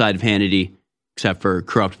nobody's on the side of Hannity except for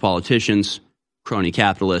corrupt politicians, crony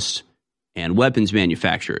capitalists, and weapons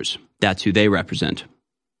manufacturers. That's who they represent.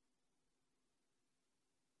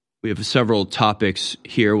 We have several topics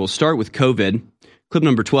here. We'll start with COVID. Clip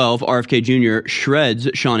number 12, RFK Jr. shreds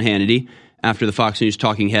Sean Hannity after the Fox News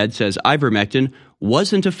talking head says ivermectin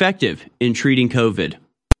wasn't effective in treating COVID.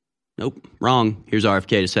 Nope, wrong. Here's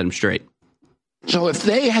RFK to set him straight. So if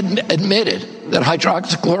they had admitted that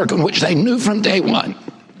hydroxychloroquine, which they knew from day one,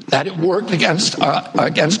 that it worked against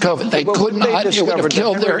COVID, they could not. It would have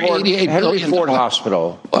killed their 88 Henry billion. Ford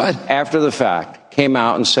Hospital, after the fact, came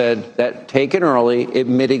out and said that taken early, it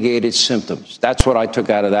mitigated symptoms. That's what I took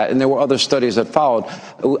out of that. And there were other studies that followed.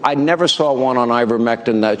 I never saw one on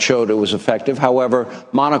ivermectin that showed it was effective. However,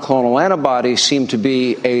 monoclonal antibodies seem to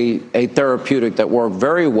be a therapeutic that worked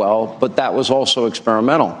very well, but that was also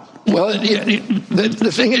experimental. Well,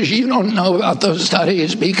 the thing is, you don't know about those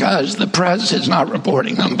studies because the press is not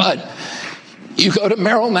reporting them. But you go to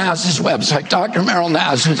Merrill Nass's website, Dr. Merrill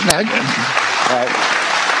Nass, who's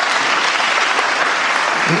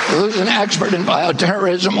an expert in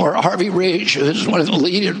bioterrorism, or Harvey Reich, who's one of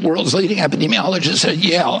the world's leading epidemiologists at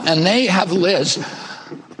Yale, and they have lists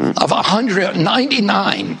of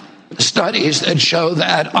 199 studies that show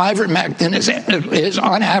that ivermectin is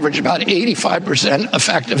on average about 85%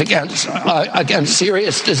 effective against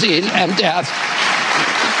serious disease and death,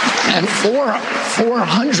 and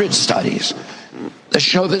 400 studies that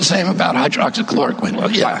show the same about hydroxychloroquine. Well,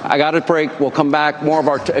 yeah. I got a break. We'll come back. More of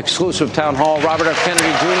our exclusive town hall. Robert F. Kennedy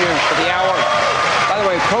Jr. for the hour. By the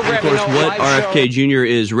way, programming. Of course, what RFK Jr.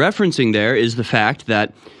 is referencing there is the fact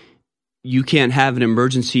that you can't have an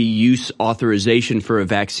emergency use authorization for a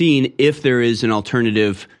vaccine if there is an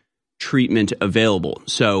alternative treatment available.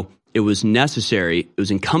 So it was necessary, it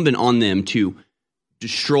was incumbent on them to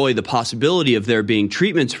destroy the possibility of there being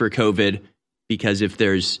treatments for COVID, because if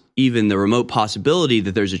there's even the remote possibility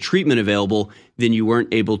that there's a treatment available, then you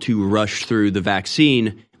weren't able to rush through the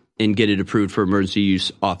vaccine and get it approved for emergency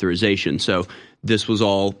use authorization. So this was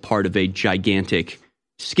all part of a gigantic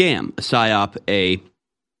scam, a psyop, a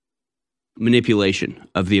manipulation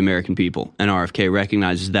of the American people. And RFK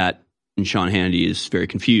recognizes that, and Sean Hannity is very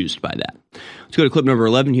confused by that. Let's go to clip number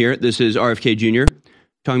 11 here. This is RFK Jr.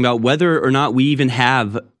 talking about whether or not we even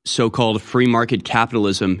have so-called free market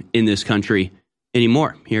capitalism in this country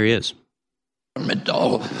anymore. Here he is. And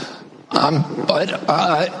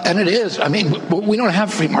it is. I mean, we don't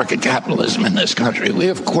have free market capitalism in this country. We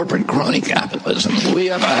have corporate crony capitalism.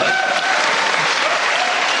 Again,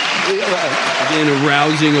 a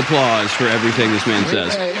rousing applause for everything this man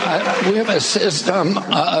says. We have a system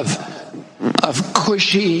of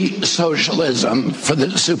cushy socialism for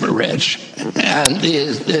the super rich, and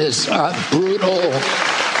this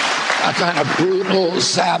brutal,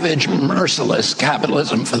 savage, merciless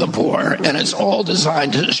capitalism for the poor. And it's all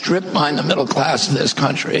designed to strip mine the middle class of this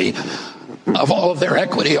country of all of their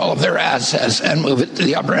equity, all of their assets, and move it to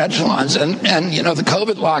the upper echelons. And you know, the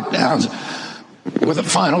COVID lockdowns were the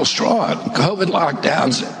final straw. COVID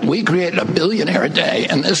lockdowns, we created a billionaire a day,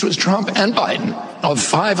 and this was Trump and Biden. Of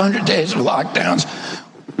 500 days of lockdowns,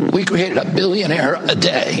 we created a billionaire a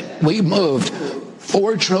day. We moved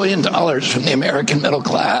 $4 trillion from the American middle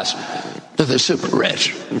class to the super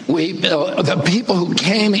rich. We built, the people who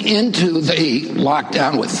came into the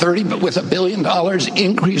lockdown with $1 billion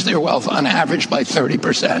increased their wealth on average by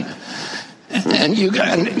 30%. And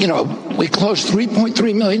you know, we closed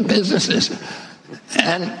 3.3 million businesses.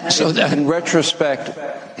 And so that in retrospect,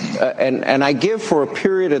 and I give for a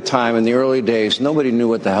period of time in the early days, nobody knew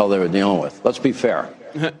what the hell they were dealing with. Let's be fair.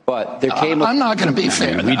 But there came I'm not going to be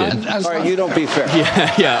fair. We did. All right, you don't be fair.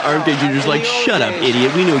 Yeah. RFK Jr.'s like, shut up,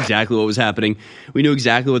 idiot. We knew exactly what was happening. We knew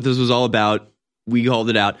exactly what this was all about. We called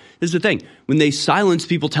it out. This is the thing. When they silence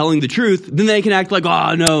people telling the truth, then they can act like,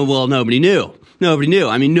 oh, no, well, nobody knew. Nobody knew.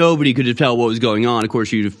 I mean, nobody could tell what was going on. Of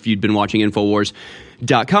course, if you'd been watching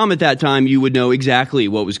Infowars.com at that time, you would know exactly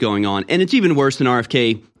what was going on. And it's even worse than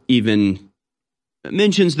RFK even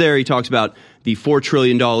mentions there. He talks about the $4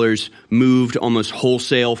 trillion moved almost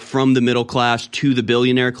wholesale from the middle class to the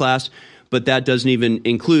billionaire class. But that doesn't even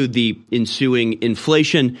include the ensuing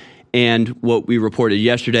inflation and what we reported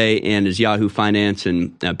yesterday, and as Yahoo Finance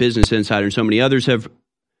and Business Insider and so many others have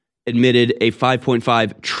admitted, a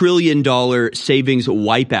 $5.5 trillion savings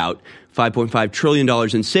wipeout, $5.5 trillion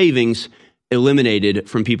in savings eliminated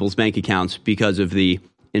from people's bank accounts because of the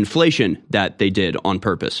inflation that they did on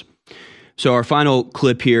purpose. So our final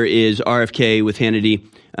clip here is RFK with Hannity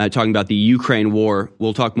talking about the Ukraine war.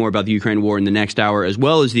 We'll talk more about the Ukraine war in the next hour, as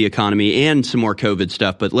well as the economy and some more COVID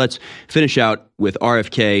stuff. But let's finish out with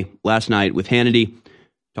RFK last night with Hannity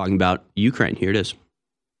talking about Ukraine. Here it is.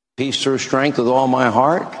 Peace through strength with all my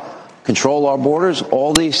heart. Control our borders.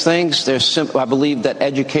 All these things. I believe that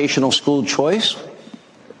educational school choice.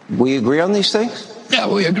 We agree on these things? Yeah,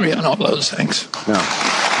 we agree on all those things. No.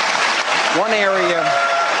 One area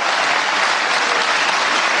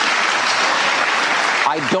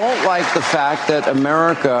I don't like the fact that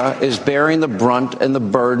America is bearing the brunt and the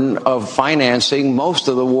burden of financing most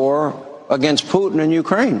of the war against Putin in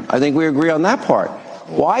Ukraine. I think we agree on that part.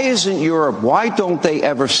 Why isn't Europe, why don't they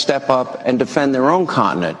ever step up and defend their own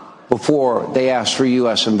continent before they ask for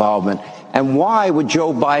U.S. involvement? And why would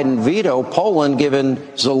Joe Biden veto Poland, giving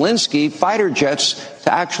Zelensky fighter jets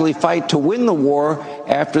to actually fight to win the war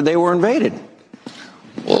after they were invaded?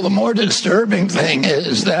 Well, the more disturbing thing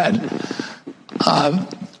is that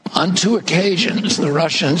on 2 occasions, the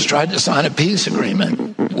Russians tried to sign a peace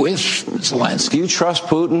agreement with Zelensky. Do you trust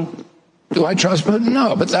Putin? Do I trust Putin?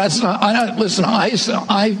 No, but that's not. Listen,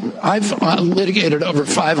 I've litigated over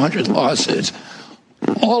 500 lawsuits.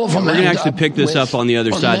 All of them. We're going to actually pick this up on the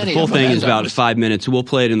other side. The full thing is about 5 minutes. We'll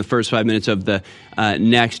play it in the first 5 minutes of the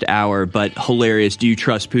next hour. But hilarious. Do you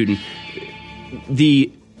trust Putin?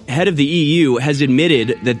 The head of the EU has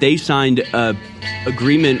admitted that they signed an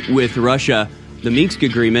agreement with Russia, the Minsk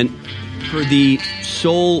agreement, for the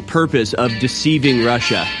sole purpose of deceiving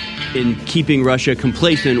Russia in keeping Russia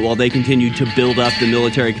complacent while they continued to build up the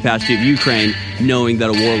military capacity of Ukraine, knowing that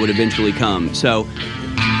a war would eventually come. So,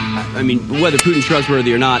 I mean, whether Putin's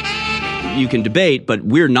trustworthy or not, you can debate, but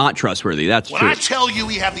we're not trustworthy. That's when true. I tell you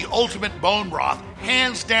we have the ultimate bone broth,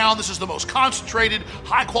 hands down, this is the most concentrated,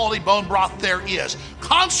 high-quality bone broth there is.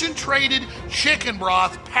 Concentrated chicken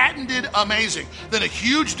broth, patented, amazing. Then a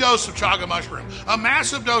huge dose of chaga mushroom, a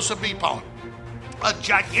massive dose of bee pollen, a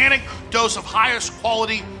gigantic dose of highest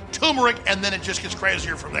quality turmeric, and then it just gets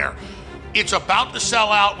crazier from there. It's about to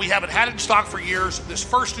sell out. We haven't had it in stock for years. This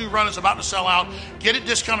first new run is about to sell out. Get it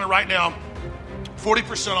discounted right now.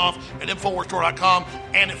 40% off at InfoWarsStore.com,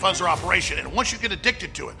 and it funds their operation. And once you get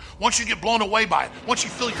addicted to it, once you get blown away by it, once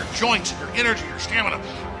you feel your joints, your energy, your stamina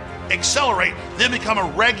accelerate, then become a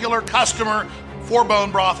regular customer for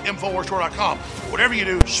Bone Broth, InfoWarsStore.com. Whatever you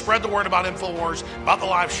do, spread the word about InfoWars, about the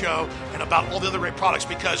live show, and about all the other great products,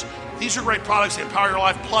 because these are great products. They empower your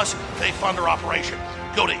life, plus they fund their operation.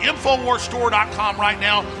 Go to InfoWarsStore.com right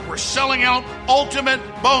now. We're selling out Ultimate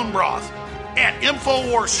Bone Broth at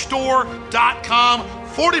InfoWarsStore.com.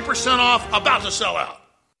 40% off, about to sell out.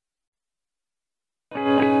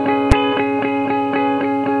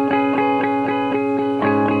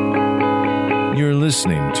 You're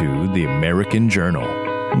listening to The American Journal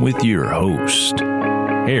with your host,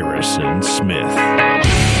 Harrison Smith. All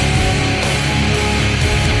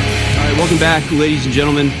right, welcome back, ladies and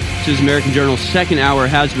gentlemen. This is American Journal's second hour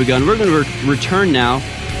has begun. We're going to return now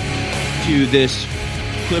to this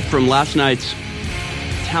clip from last night's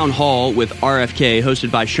town hall with RFK,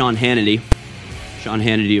 hosted by Sean Hannity. Sean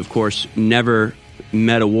Hannity, of course, never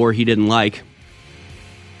met a war he didn't like.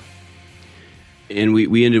 And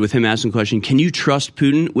we ended with him asking the question, can you trust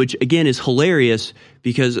Putin? Which, again, is hilarious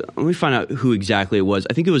because let me find out who exactly it was.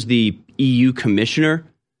 I think it was the EU commissioner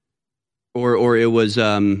or it was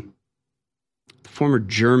the former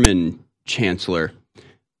German chancellor.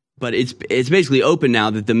 But it's basically open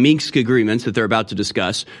now that the Minsk agreements that they're about to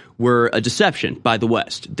discuss were a deception by the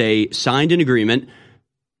West. They signed an agreement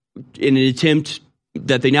in an attempt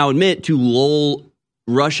that they now admit to lull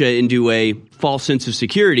Russia into a false sense of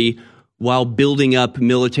security while building up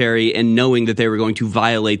military and knowing that they were going to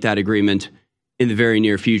violate that agreement in the very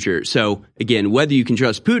near future. So, again, whether you can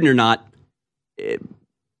trust Putin or not,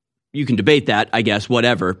 you can debate that, I guess,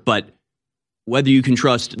 whatever. But whether you can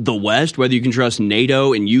trust the West, whether you can trust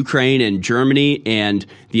NATO and Ukraine and Germany and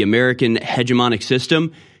the American hegemonic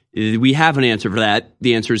system, we have an answer for that.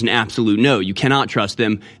 The answer is an absolute no. You cannot trust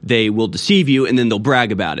them. They will deceive you, and then they'll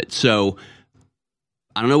brag about it. So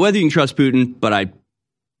I don't know whether you can trust Putin, but I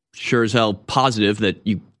sure as hell positive that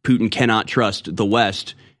Putin cannot trust the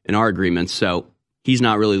West in our agreements. So he's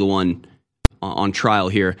not really the one on trial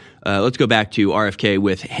here. Let's go back to RFK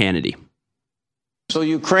with Hannity. So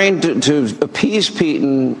Ukraine, to appease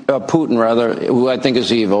Putin, who I think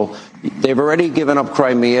is evil, they've already given up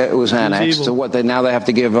Crimea. It was annexed. So what? Now they have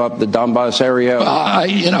to give up the Donbass area.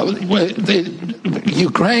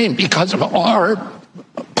 Ukraine, because of our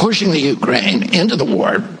pushing the Ukraine into the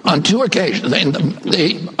war on two occasions.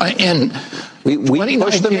 We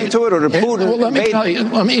pushed them into it, or did Putin? Well, let me tell you.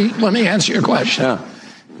 Let me answer your question. Yeah.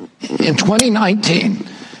 In 2019.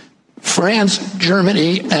 France,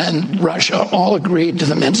 Germany, and Russia all agreed to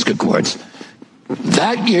the Minsk Accords.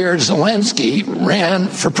 That year, Zelensky ran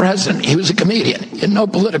for president. He was a comedian. He had no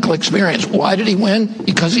political experience. Why did he win?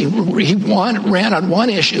 Because he ran on one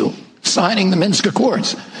issue, signing the Minsk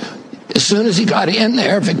Accords. As soon as he got in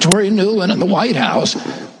there, Victoria Nuland in the White House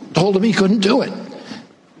told him he couldn't do it.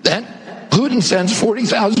 Then Putin sends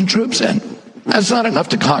 40,000 troops in. That's not enough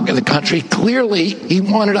to conquer the country. Clearly, he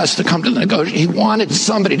wanted us to come to the negotiation. He wanted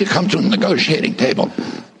somebody to come to the negotiating table.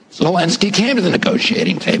 Zelensky came to the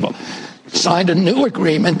negotiating table, signed a new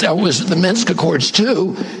agreement that was the Minsk Accords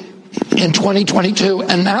 2 in 2022,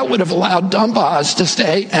 and that would have allowed Donbass to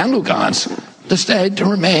stay and Lugansk to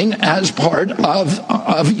remain as part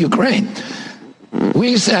of Ukraine.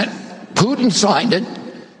 We said Putin signed it,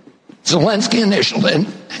 Zelensky initialed it,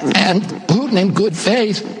 and Putin, in good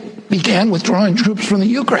faith, began withdrawing troops from the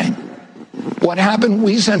Ukraine. What happened?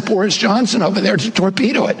 We sent Boris Johnson over there to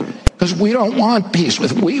torpedo it because we don't want peace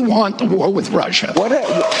we want the war with Russia. Why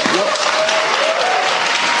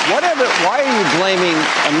are you blaming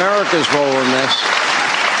America's role in this?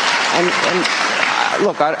 And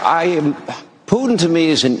look, Putin to me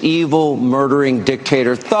is an evil, murdering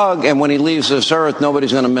dictator thug, and when he leaves this earth,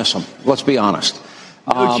 nobody's going to miss him. Let's be honest.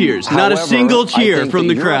 No cheers. Not a single cheer from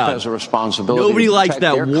the crowd. Has a responsibility. Nobody likes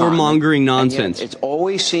that warmongering nonsense. It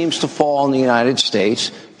always seems to fall on the United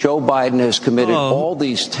States. Joe Biden has committed all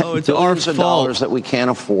these billions of dollars that we can't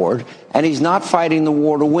afford, and he's not fighting the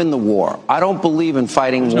war to win the war. I don't believe in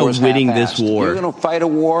fighting wars. No winning this war. You're going to fight a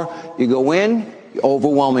war. You go in,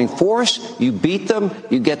 overwhelming force. You beat them.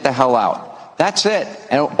 You get the hell out. That's it,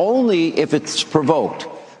 and only if it's provoked.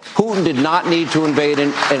 Putin did not need to invade in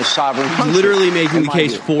a sovereign country. Literally making the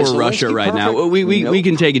case for Russia right now. We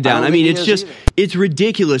can take it down. I mean, it's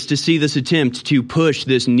ridiculous to see this attempt to push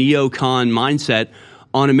this neocon mindset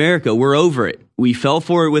on America. We're over it. We fell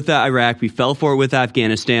for it with Iraq. We fell for it with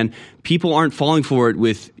Afghanistan. People aren't falling for it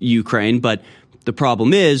with Ukraine, but the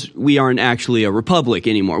problem is we aren't actually a republic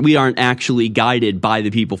anymore. We aren't actually guided by the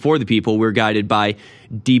people for the people. We're guided by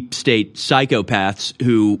deep state psychopaths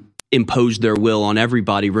who impose their will on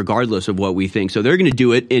everybody regardless of what we think. So they're going to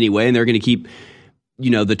do it anyway, and they're going to keep,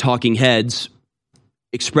 the talking heads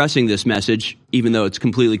expressing this message, even though it's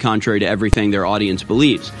completely contrary to everything their audience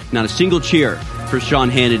believes. Not a single cheer for Sean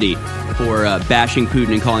Hannity for bashing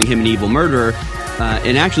Putin and calling him an evil murderer,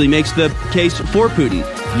 and actually makes the case for Putin.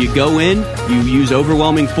 You go in, you use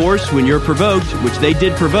overwhelming force when you're provoked, which they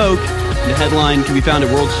did provoke. The headline can be found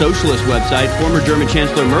at World Socialist website. Former German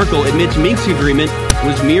Chancellor Merkel admits Minsk agreement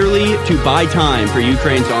was merely to buy time for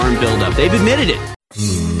Ukraine's armed buildup. They've admitted it.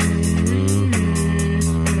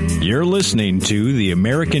 You're listening to The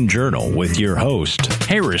American Journal with your host,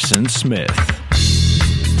 Harrison Smith.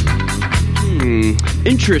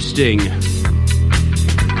 Interesting.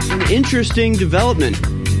 An interesting development.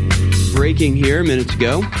 Breaking here minutes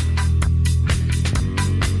ago.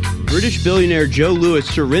 British billionaire Joe Lewis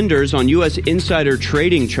surrenders on U.S. insider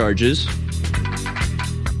trading charges.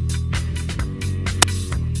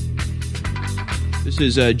 This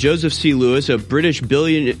is Joseph C. Lewis, a British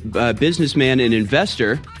businessman and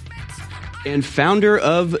investor, and founder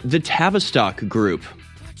of the Tavistock Group,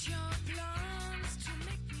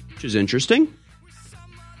 which is interesting.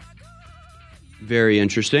 Very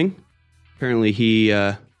interesting. Apparently he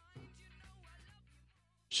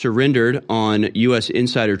surrendered on U.S.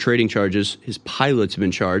 insider trading charges. His pilots have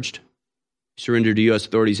been charged. He surrendered to U.S.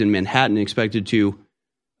 authorities in Manhattan, expected to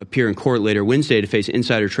appear in court later Wednesday to face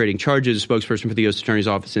insider trading charges. A spokesperson for the U.S. Attorney's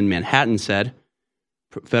Office in Manhattan said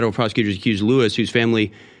federal prosecutors accused Lewis, whose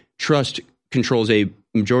family trust controls a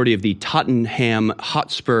majority of the Tottenham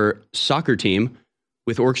Hotspur soccer team,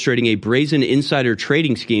 with orchestrating a brazen insider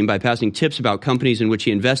trading scheme by passing tips about companies in which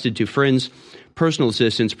he invested to friends, personal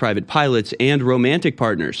assistants, private pilots, and romantic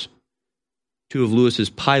partners. Two of Lewis's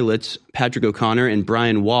pilots, Patrick O'Connor and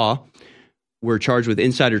Brian Waugh, were charged with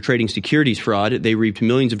insider trading securities fraud. They reaped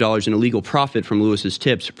millions of dollars in illegal profit from Lewis's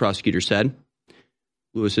tips, prosecutors said.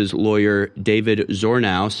 Lewis's lawyer, David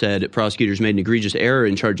Zornow, said prosecutors made an egregious error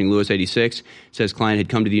in charging Lewis, 86. Says client had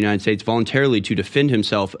come to the United States voluntarily to defend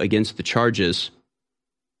himself against the charges.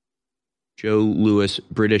 Joe Lewis,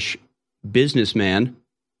 British businessman,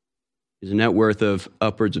 is a net worth of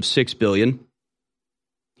upwards of $6 billion.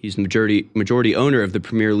 He's the majority owner of the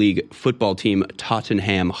Premier League football team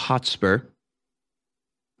Tottenham Hotspur.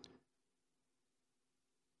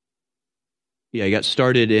 Yeah, he got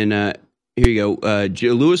started in, here you go.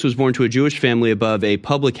 Lewis was born to a Jewish family above a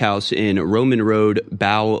public house in Roman Road,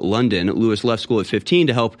 Bow, London. Lewis left school at 15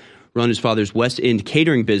 to help run his father's West End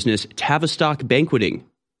catering business, Tavistock Banqueting.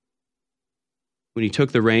 When he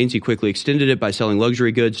took the reins, he quickly extended it by selling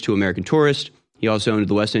luxury goods to American tourists. He also owned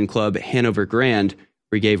the West End club Hanover Grand,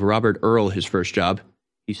 where he gave Robert Earl his first job.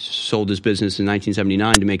 He sold his business in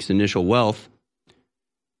 1979 to make his initial wealth.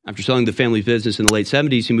 After selling the family's business in the late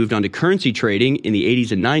 70s, he moved on to currency trading in the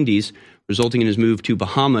 80s and 90s, resulting in his move to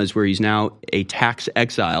Bahamas, where he's now a tax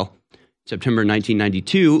exile. In September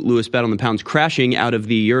 1992, Lewis bet on the pound's crashing out of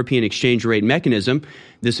the European exchange rate mechanism.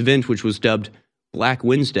 This event, which was dubbed Black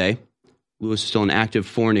Wednesday. Lewis is still an active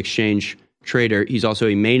foreign exchange trader. He's also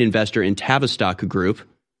a main investor in Tavistock Group.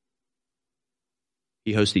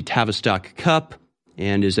 He hosts the Tavistock Cup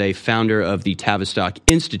and is a founder of the Tavistock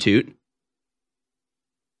Institute.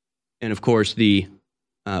 And of course, the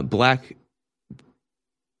Black...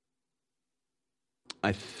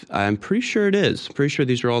 I'm pretty sure it is. Pretty sure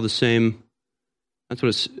these are all the same. That's what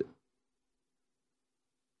it's...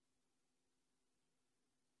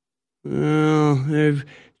 Well,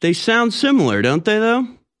 they sound similar, don't they, though?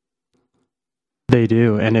 They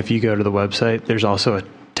do. And if you go to the website, there's also a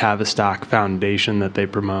Tavistock Foundation that they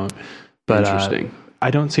promote. But, interesting. I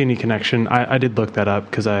don't see any connection. I did look that up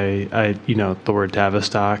because I the word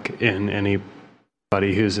Tavistock in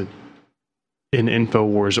anybody who's in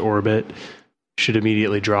InfoWars orbit should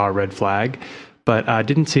immediately draw a red flag. But I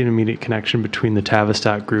didn't see an immediate connection between the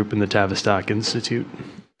Tavistock Group and the Tavistock Institute.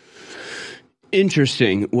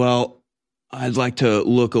 Interesting. Well, I'd like to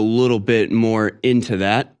look a little bit more into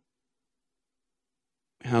that.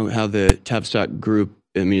 How the Tavistock Group,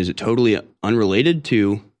 is it totally unrelated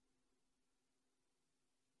to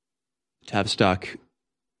Tavistock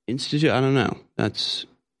Institute? I don't know. That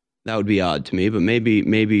would be odd to me, but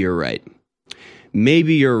maybe you're right.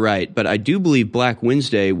 maybe you're right, but I do believe Black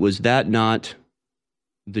Wednesday, was that not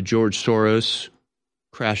the George Soros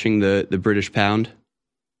crashing the British pound?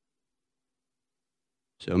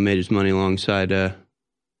 So made his money alongside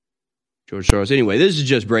George Soros. Anyway, this is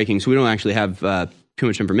just breaking, so we don't actually have too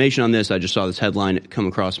much information on this. I just saw this headline come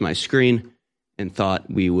across my screen and thought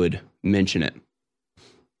we would mention it.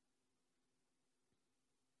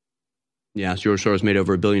 Yeah, George Soros made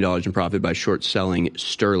over $1 billion in profit by short selling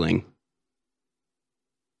sterling.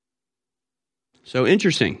 So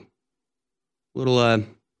interesting. Little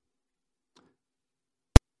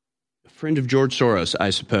friend of George Soros,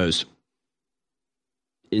 I suppose.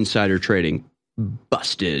 Insider trading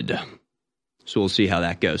busted. So we'll see how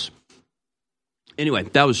that goes. Anyway,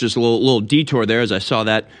 that was just a little detour there as I saw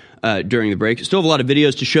that during the break. Still have a lot of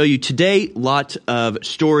videos to show you today. Lot of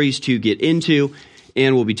stories to get into.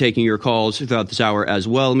 And we'll be taking your calls throughout this hour as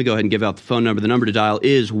well. Let me go ahead and give out the phone number. The number to dial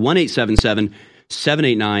is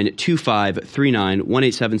 1-877-789-2539.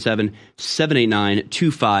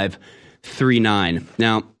 1-877-789-2539.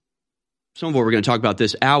 Now, some of what we're going to talk about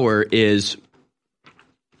this hour is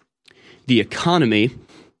the economy,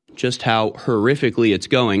 just how horrifically it's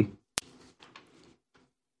going.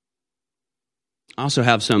 I also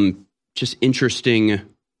have some just interesting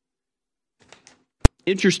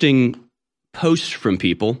posts from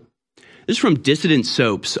people. This is from Dissident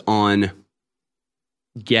Soaps on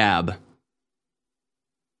Gab.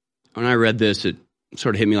 When I read this, it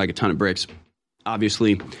sort of hit me like a ton of bricks.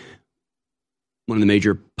 Obviously, one of the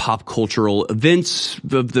major pop cultural events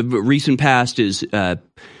of the recent past is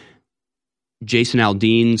Jason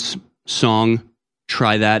Aldean's song,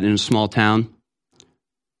 Try That in a Small Town.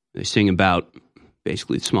 They sing about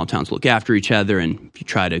basically small towns look after each other, and if you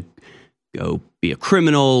try to go be a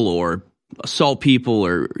criminal or assault people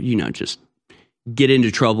or, just get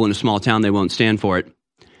into trouble in a small town, they won't stand for it.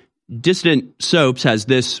 Dissident Soaps has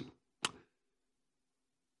this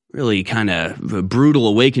really kind of a brutal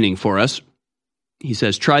awakening for us. He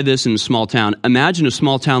says, try this in a small town. Imagine a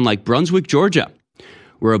small town like Brunswick, Georgia,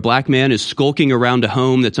 where a black man is skulking around a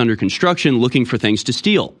home that's under construction looking for things to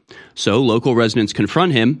steal. So local residents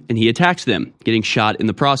confront him and he attacks them, getting shot in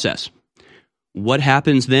the process. What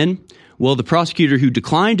happens then? Well, the prosecutor who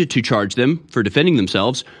declined to charge them for defending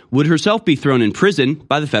themselves would herself be thrown in prison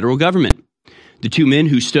by the federal government. The two men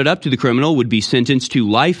who stood up to the criminal would be sentenced to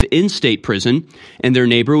life in state prison, and their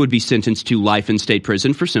neighbor would be sentenced to life in state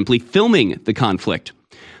prison for simply filming the conflict.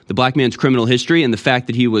 The black man's criminal history and the fact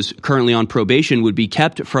that he was currently on probation would be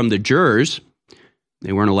kept from the jurors.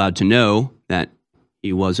 They weren't allowed to know that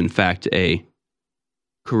he was, in fact, a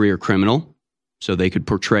career criminal. So they could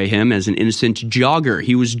portray him as an innocent jogger.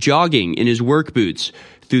 He was jogging in his work boots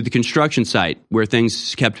through the construction site where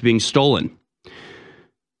things kept being stolen.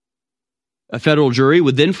 A federal jury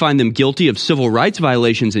would then find them guilty of civil rights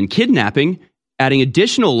violations and kidnapping, adding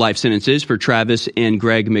additional life sentences for Travis and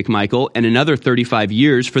Greg McMichael and another 35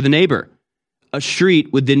 years for the neighbor. A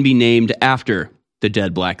street would then be named after the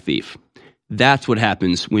dead black thief. That's what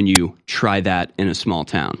happens when you try that in a small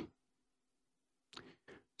town.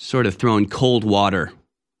 Sort of throwing cold water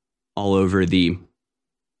all over the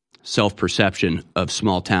self-perception of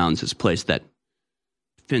small towns as a place that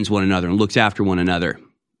defends one another and looks after one another.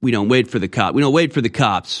 We don't wait for the cop. We don't wait for the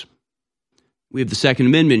cops. We have the Second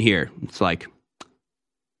Amendment here. It's like,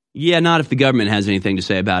 yeah, not if the government has anything to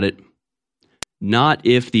say about it. Not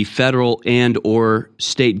if the federal and or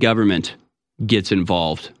state government gets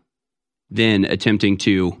involved. Then attempting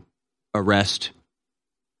to arrest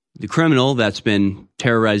the criminal that's been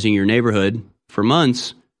terrorizing your neighborhood for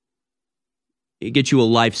months, it gets you a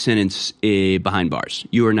life sentence behind bars.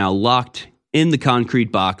 You are now locked in the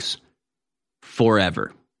concrete box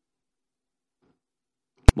forever.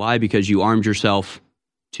 Why? Because you armed yourself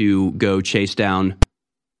to go chase down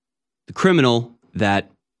the criminal that,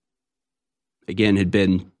 again, had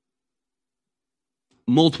been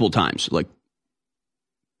multiple times, like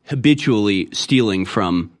habitually stealing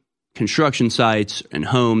from construction sites and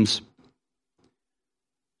homes.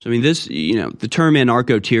 So, I mean, this, the term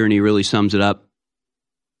anarcho-tyranny really sums it up.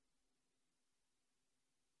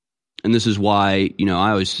 And this is why, I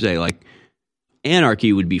always say, like,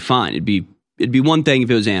 anarchy would be fine. It'd be one thing if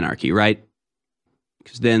it was anarchy, right?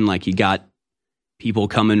 Because then, like, you got people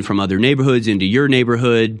coming from other neighborhoods into your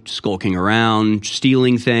neighborhood, skulking around,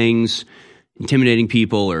 stealing things, intimidating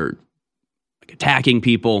people, or like, attacking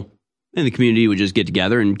people. And the community would just get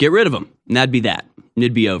together and get rid of them. And that'd be that. And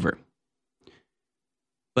it'd be over.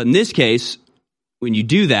 But in this case, when you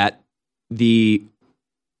do that, the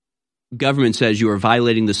government says you are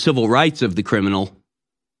violating the civil rights of the criminal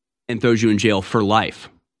and throws you in jail for life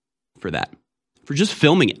for that. For just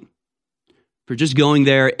filming it. for just going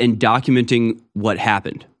there and documenting what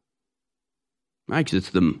happened. Right? Because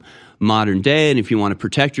it's the modern day, and if you want to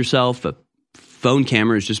protect yourself, a phone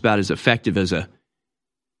camera is just about as effective as a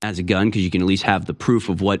gun, because you can at least have the proof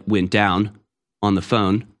of what went down on the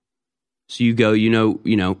phone. So you go, you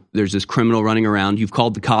know, there's this criminal running around. You've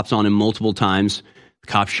called the cops on him multiple times. The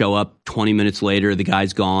cops show up 20 minutes later. The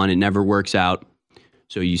guy's gone. It never works out.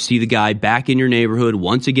 So you see the guy back in your neighborhood,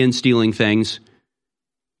 once again stealing things.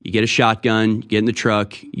 You get a shotgun, you get in the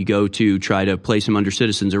truck, you go to try to place him under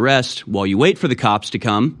citizen's arrest while you wait for the cops to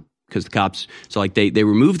come, because the cops, they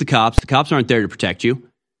remove the cops. The cops aren't there to protect you.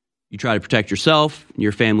 You try to protect yourself,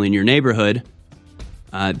 your family, and your neighborhood.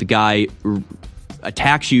 The guy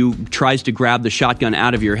attacks you, tries to grab the shotgun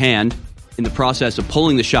out of your hand. In the process of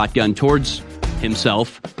pulling the shotgun towards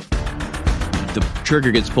himself, the trigger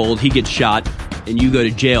gets pulled, he gets shot, and you go to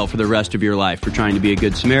jail for the rest of your life for trying to be a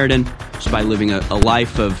good Samaritan. Just by living a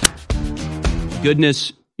life of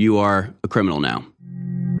goodness, you are a criminal now.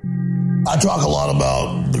 I talk a lot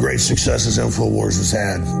about the great successes InfoWars has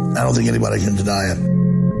had. I don't think anybody can deny it.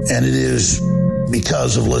 And it is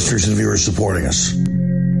because of listeners and viewers supporting us.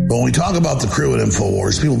 But when we talk about the crew at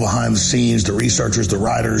InfoWars, people behind the scenes, the researchers, the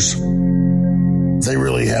writers, they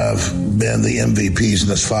really have been the MVPs in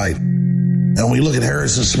this fight. And when we look at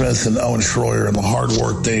Harrison Smith and Owen Schroyer and the hard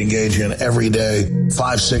work they engage in every day,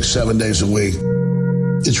 5, 6, 7 days a week,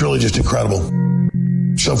 it's really just incredible.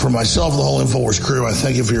 So for myself and the whole InfoWars crew, I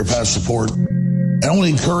thank you for your past support. And I want to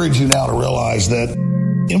encourage you now to realize that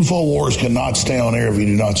InfoWars cannot stay on air if you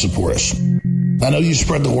do not support us. I know you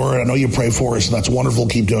spread the word. I know you pray for us, and that's wonderful.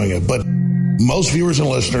 Keep doing it. But most viewers and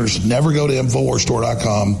listeners never go to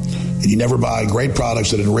InfoWarsStore.com, and you never buy great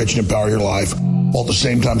products that enrich and empower your life while at the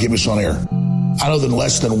same time keep us on air. I know that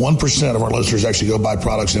less than 1% of our listeners actually go buy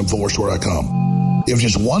products at InfoWarsStore.com. If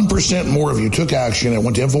just 1% more of you took action and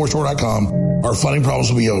went to InfoWarsStore.com, our funding problems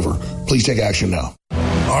will be over. Please take action now.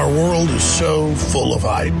 Our world is so full of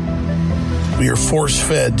hype. We are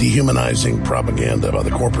force-fed, dehumanizing propaganda by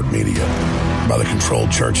the corporate media, by the controlled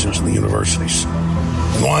churches and the universities.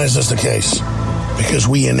 And why is this the case? Because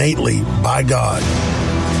we innately, by God,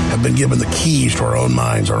 have been given the keys to our own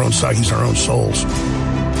minds, our own psyches, our own souls.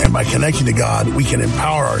 And by connecting to God, we can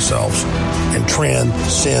empower ourselves and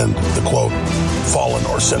transcend the, quote, fallen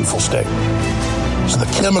or sinful state. So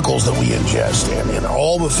the chemicals that we ingest and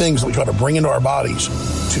all the things that we try to bring into our bodies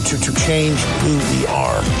to change who we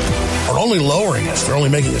are only lowering us. They're only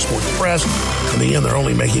making us more depressed. In the end, they're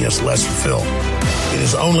only making us less fulfilled. It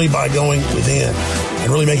is only by going within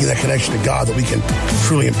and really making that connection to God that we can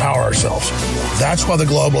truly empower ourselves. That's why the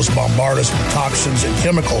globalists bombard us with toxins and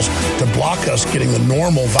chemicals to block us getting the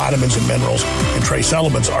normal vitamins and minerals and trace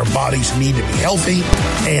elements our bodies need to be healthy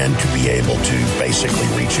and to be able to basically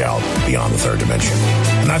reach out beyond the third dimension.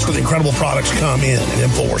 And that's where the incredible products come in at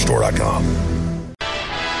InfoWarsStore.com.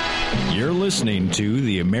 You're listening to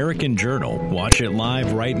The American Journal. Watch it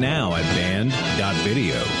live right now at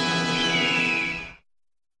band.video.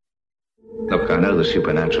 Look, I know the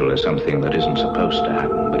supernatural is something that isn't supposed to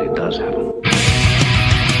happen, but it does happen. All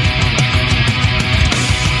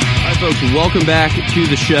right, folks, welcome back to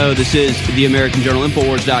the show. This is The American Journal,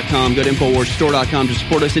 Infowars.com. Go to InfoWarsStore.com to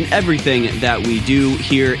support us in everything that we do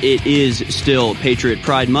here. It is still Patriot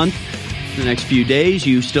Pride Month. In the next few days,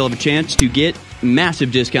 you still have a chance to get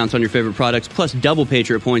massive discounts on your favorite products, plus double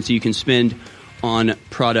Patriot points that you can spend on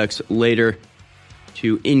products later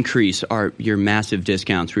to increase your massive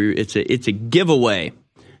discounts. It's a giveaway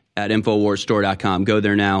at InfoWarsStore.com. Go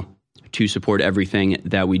there now to support everything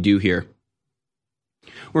that we do here.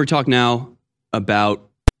 We're going to talk now about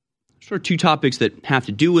sort of two topics that have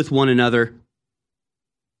to do with one another.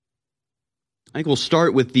 I think we'll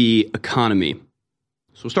start with the economy.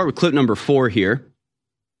 So we'll start with clip number 4 here.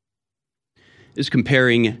 Is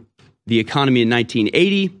comparing the economy in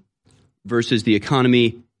 1980 versus the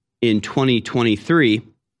economy in 2023.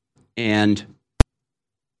 And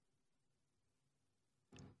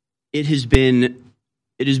it has been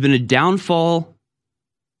a downfall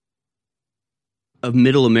of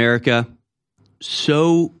middle America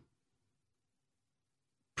so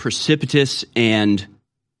precipitous and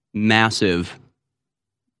massive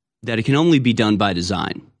that it can only be done by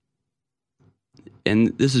design.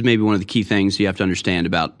 And this is maybe one of the key things you have to understand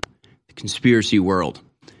about the conspiracy world,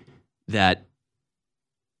 that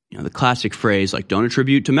the classic phrase, like, don't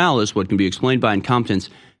attribute to malice what can be explained by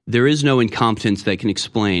incompetence. There is no incompetence that can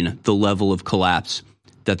explain the level of collapse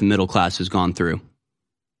that the middle class has gone through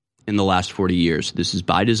in the last 40 years. This is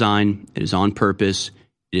by design. It is on purpose.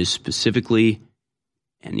 It is specifically,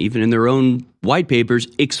 and even in their own white papers,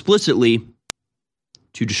 explicitly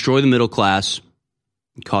to destroy the middle class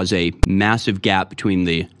cause a massive gap between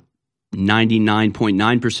the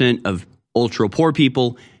 99.9% of ultra poor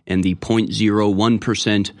people and the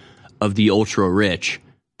 0.01% of the ultra rich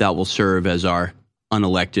that will serve as our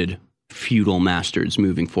unelected feudal masters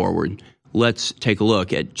moving forward. Let's take a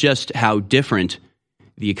look at just how different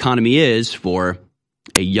the economy is for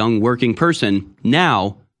a young working person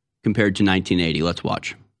now compared to 1980. Let's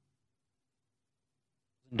watch.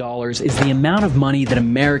 Is the amount of money that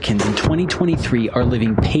Americans in 2023 are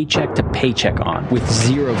living paycheck to paycheck on, with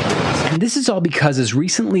zero bills. And this is all because as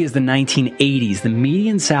recently as the 1980s, the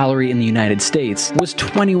median salary in the United States was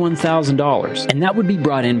 $21,000, and that would be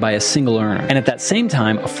brought in by a single earner. And at that same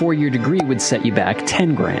time, a 4-year degree would set you back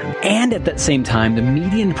 $10,000. And at that same time, the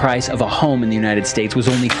median price of a home in the United States was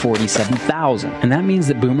only $47,000. And that means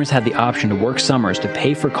that boomers had the option to work summers to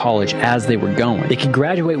pay for college as they were going. They could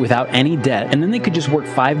graduate without any debt, and then they could just work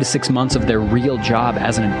 5 to 6 months of their real job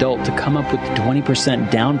as an adult to come up with the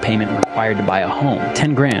 20% down payment required to buy a home.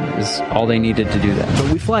 $10,000 is all they needed to do that.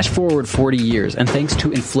 But we flash forward 40 years, and thanks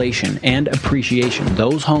to inflation and appreciation,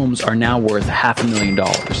 those homes are now worth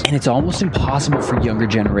 $500,000. And it's almost impossible for younger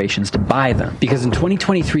generations to buy them, because in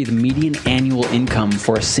 2023, the median annual income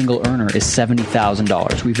for a single earner is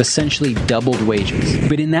 $70,000. We've essentially doubled wages.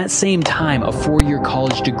 But in that same time, a 4-year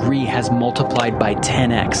college degree has multiplied by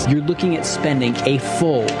 10x. You're looking at spending a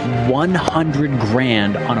full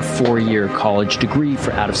 $100,000 on a 4-year college degree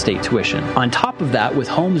for out-of-state tuition. On top of that, with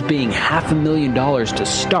homes being $500,000 to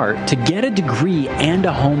start, to get a degree and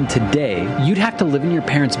a home today, you'd have to live in your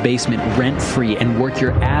parents' basement rent-free and work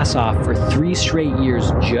your ass off for 3 straight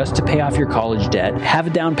years just to pay off your college debt, have a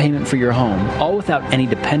down payment for your home, all without any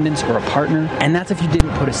dependents or a partner, and that's if you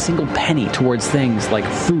didn't put a single penny towards things like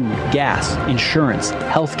food, gas, insurance,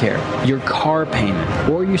 healthcare, your car payment,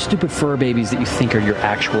 or your stupid fur babies that you think are your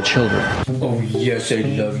actual children. Oh, yes, I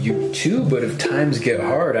love you too, but if times get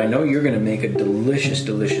hard, I know you're going to make a delicious,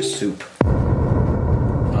 delicious soup.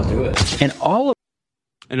 I'll do it. And all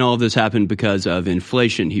of this happened because of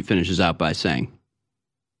inflation, he finishes out by saying.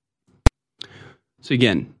 So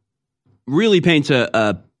again, really paints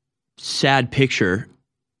a sad picture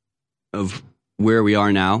of where we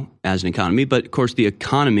are now as an economy. But of course, the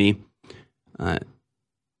economy,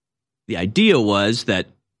 the idea was that,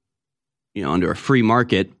 under a free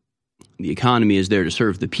market, the economy is there to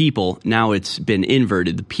serve the people. Now it's been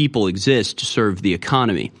inverted. The people exist to serve the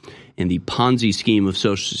economy. And the Ponzi scheme of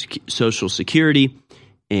Social Security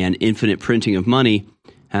and infinite printing of money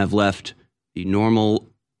have left the normal,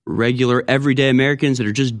 regular, everyday Americans that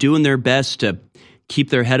are just doing their best to keep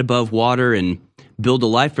their head above water and build a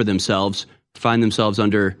life for themselves, find themselves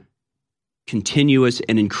under continuous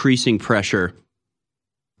and increasing pressure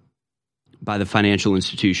by the financial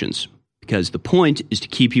institutions. Because the point is to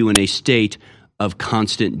keep you in a state of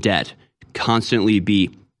constant debt, constantly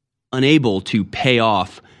be unable to pay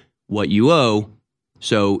off what you owe,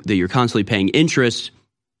 so that you're constantly paying interest,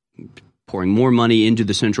 pouring more money into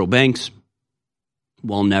the central banks,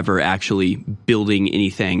 while never actually building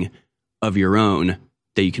anything of your own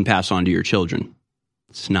that you can pass on to your children.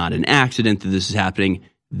 It's not an accident that this is happening.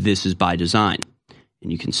 This is by design.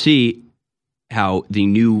 And you can see how the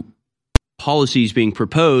new policies being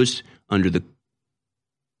proposed under the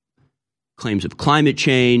claims of climate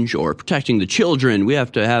change or protecting the children, we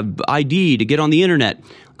have to have ID to get on the internet.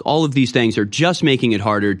 All of these things are just making it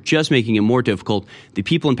harder, just making it more difficult. The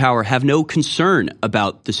people in power have no concern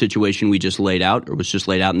about the situation we just laid out, or was just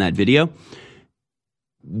laid out in that video.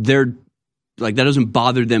 They're like, that doesn't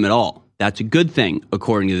bother them at all. That's a good thing,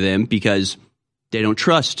 according to them, because they don't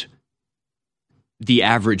trust the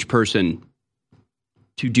average person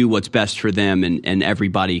to do what's best for them, and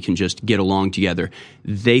everybody can just get along together.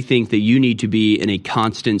 They think that you need to be in a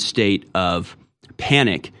constant state of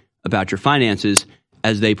panic about your finances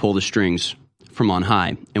as they pull the strings from on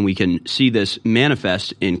high. And we can see this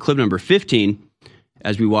manifest in clip number 15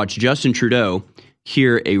 as we watch Justin Trudeau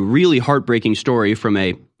hear a really heartbreaking story from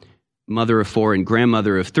a mother of 4 and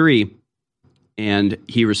grandmother of 3, and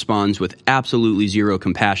he responds with absolutely zero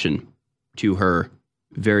compassion to her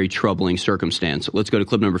very troubling circumstance. Let's go to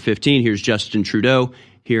clip number 15. Here's Justin Trudeau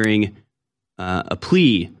hearing a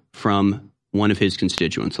plea from one of his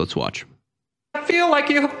constituents. Let's watch. I feel like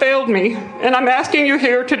you have failed me, and I'm asking you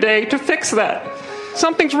here today to fix that.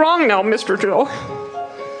 Something's wrong now, Mr. Joe.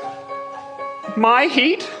 My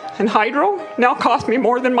heat and hydro now cost me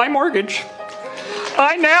more than my mortgage.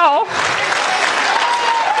 I now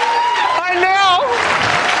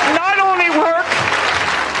not only work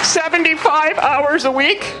 75 hours a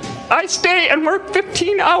week, I stay and work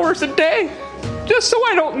 15 hours a day just so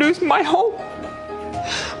I don't lose my home.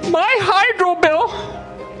 My hydro bill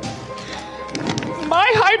My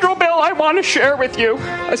hydro bill I want to share with you.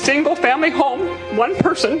 A single family home, one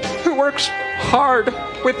person who works hard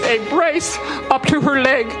with a brace up to her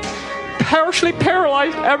leg. Partially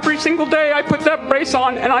paralyzed every single day I put that brace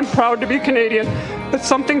on, and I'm proud to be Canadian. But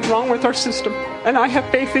something's wrong with our system, and I have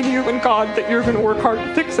faith in you and God that you're going to work hard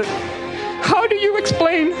to fix it. How do you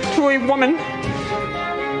explain to a woman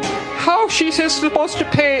how she's supposed to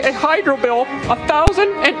pay a hydro bill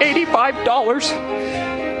 $1,085?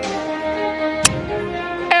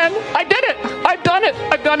 And I did it. I've done it.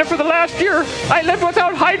 I've done it for the last year. I lived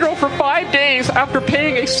without hydro for 5 days after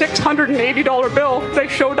paying a $680 bill. They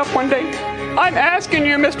showed up one day. I'm asking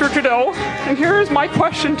you, Mr. Trudeau, and here is my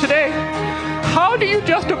question today. How do you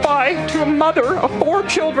justify to a mother of 4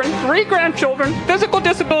 children, 3 grandchildren, physical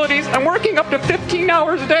disabilities, and working up to 15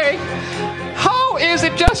 hours a day, how is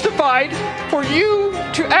it justified for you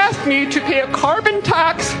to ask me to pay a carbon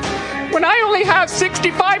tax when I only have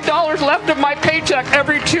 $65 left of my paycheck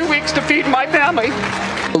every 2 weeks to feed my family?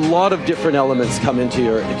 A lot of different elements come into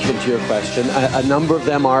your question. A number of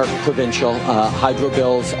them are provincial. Hydro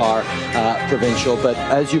bills are provincial, but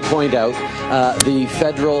as you point out, the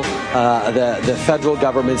federal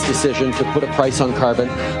government's decision to put a price on carbon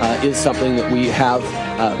is something that we have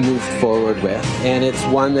moved forward with, and it's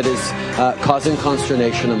one that is causing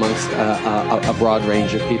consternation amongst a broad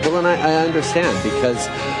range of people, and I understand, because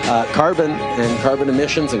carbon and carbon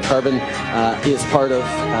emissions and carbon is part of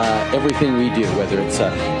everything we do, whether it's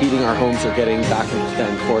heating our homes or getting back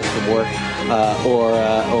and forth from work, or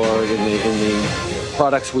in the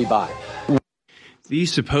products we buy.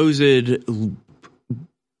 These supposed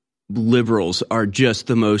liberals are just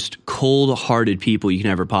the most cold-hearted people you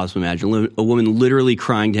can ever possibly imagine. A woman literally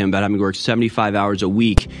crying to him about having to work 75 hours a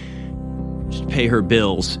week just to pay her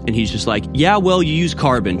bills, and he's just like, yeah, well, you use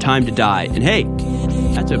carbon, time to die. And hey,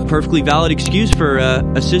 that's a perfectly valid excuse for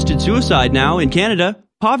assisted suicide now in Canada.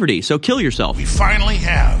 Poverty, so kill yourself. We finally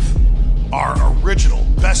have our original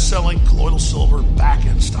best-selling colloidal silver back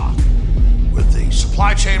in stock. With the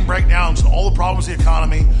supply chain breakdowns and all the problems in the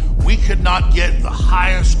economy, we could not get the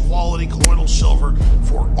highest quality colloidal silver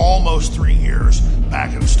for almost 3 years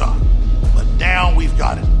back in stock. But now we've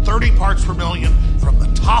got it 30 parts per million from the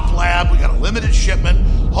top lab. We got a limited shipment.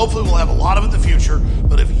 Hopefully we'll have a lot of it in the future.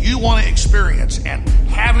 But if you want to experience and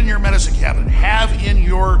have in your medicine cabinet, have in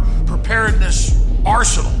your preparedness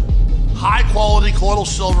arsenal, high quality colloidal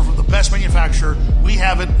silver from the best manufacturer, we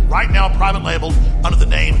have it right now private labeled under the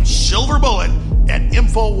name Silver Bullet at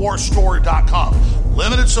InfoWarsStore.com.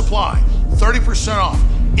 Limited supply, 30% off.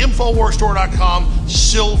 InfoWarsStore.com,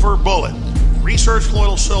 Silver Bullet. Research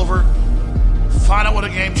colloidal silver, find out what a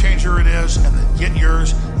game changer it is, and then get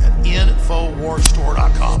yours at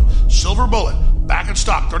InfoWarsStore.com. Silver Bullet, back in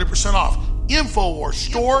stock, 30% off.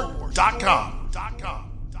 InfoWarsStore.com.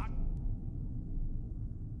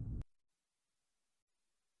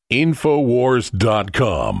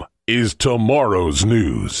 Infowars.com is tomorrow's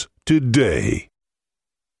news today.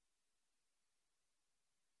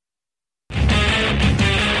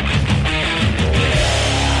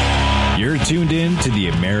 You're tuned in to the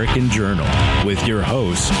American Journal with your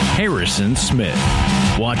host, Harrison Smith.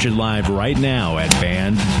 Watch it live right now at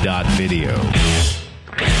band.video. All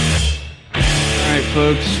right,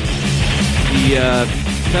 folks. The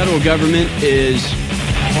federal government is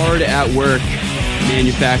hard at work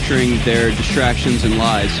manufacturing their distractions and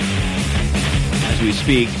lies as we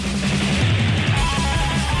speak.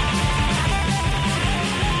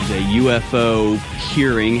 There's a UFO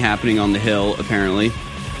hearing happening on the Hill, apparently.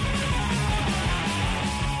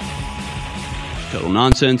 Total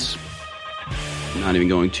nonsense. I'm not even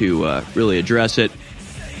going to really address it.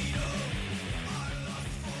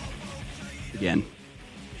 Again,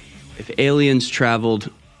 if aliens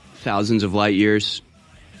traveled thousands of light years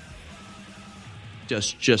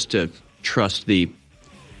just to trust the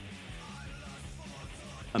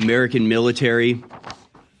American military,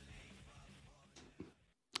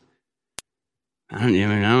 I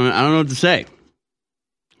don't know what to say.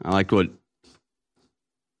 I liked what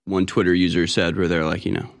one Twitter user said, where they're like,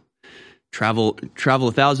 travel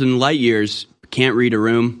 1,000 light years, can't read a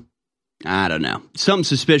room. I don't know. Something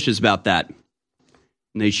suspicious about that.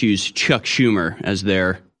 And they choose Chuck Schumer as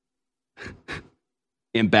their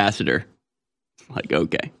ambassador. Like,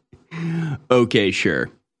 okay, sure.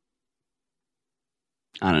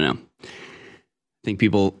 I don't know. I think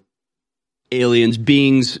aliens,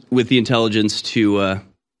 beings with the intelligence to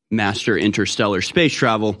master interstellar space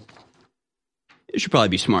travel, it should probably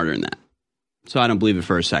be smarter than that. So I don't believe it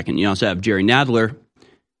for a second. You also have Jerry Nadler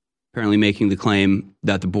apparently making the claim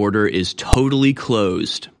that the border is totally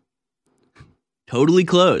closed. Totally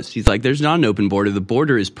closed. He's like, there's not an open border. The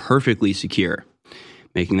border is perfectly secure.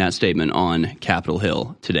 making that statement on Capitol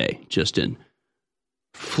Hill today, just in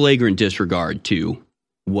flagrant disregard to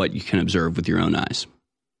what you can observe with your own eyes.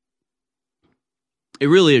 It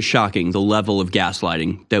really is shocking, the level of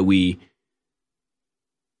gaslighting that we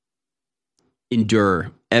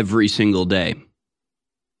endure every single day.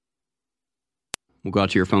 We'll go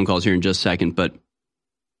out to your phone calls here in just a second, but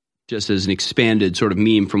just as an expanded sort of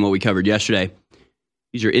meme from what we covered yesterday,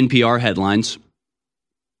 these are NPR headlines,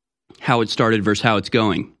 how it started versus how it's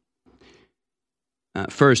going.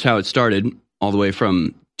 First, how it started, all the way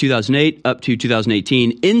from 2008 up to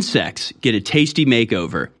 2018, insects get a tasty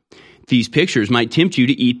makeover. These pictures might tempt you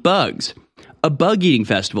to eat bugs. A bug eating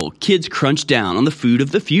festival, kids crunch down on the food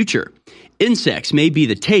of the future. Insects may be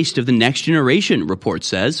the taste of the next generation, report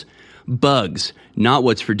says. Bugs, not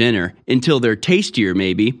what's for dinner, until they're tastier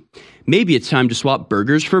maybe. Maybe it's time to swap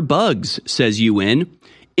burgers for bugs, says UN.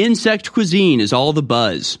 Insect cuisine is all the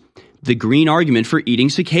buzz. The green argument for eating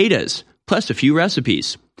cicadas, plus a few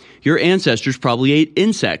recipes. Your ancestors probably ate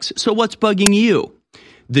insects, so what's bugging you?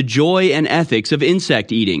 The joy and ethics of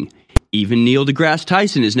insect eating. Even Neil deGrasse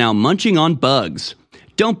Tyson is now munching on bugs.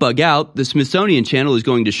 Don't bug out, the Smithsonian Channel is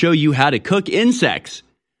going to show you how to cook insects.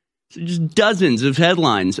 So just dozens of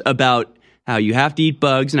headlines about how you have to eat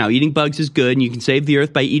bugs and how eating bugs is good and you can save the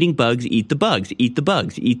earth by eating bugs. Eat the bugs, eat the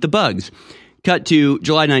bugs, eat the bugs. Cut to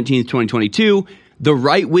July 19th, 2022. The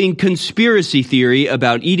right-wing conspiracy theory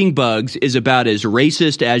about eating bugs is about as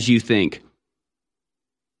racist as you think.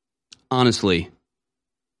 Honestly,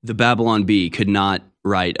 the Babylon Bee could not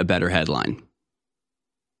write a better headline.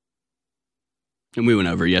 And we went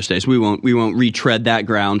over it yesterday, so we won't retread that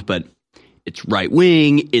ground, but it's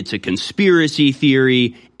right-wing, it's a conspiracy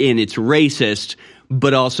theory, and it's racist,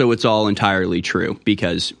 but also it's all entirely true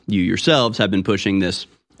because you yourselves have been pushing this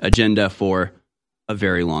agenda for a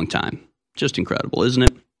very long time. Just incredible, isn't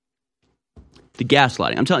it? The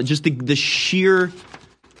gaslighting. I'm telling you, just the sheer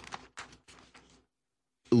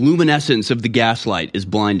luminescence of the gaslight is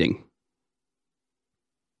blinding.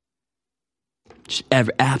 Just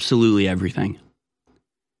absolutely everything.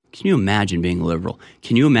 Can you imagine being liberal?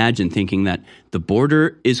 Can you imagine thinking that the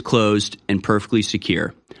border is closed and perfectly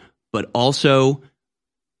secure, but also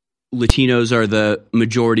Latinos are the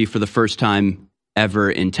majority for the first time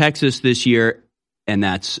ever in Texas this year, and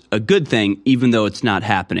that's a good thing, even though it's not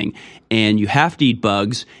happening. And you have to eat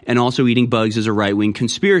bugs, and also eating bugs is a right-wing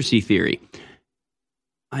conspiracy theory.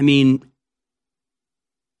 I mean,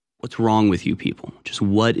 what's wrong with you people? Just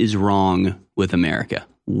what is wrong with America?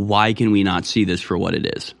 Why can we not see this for what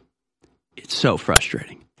it is? It's so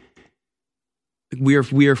frustrating. We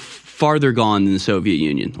are farther gone than the Soviet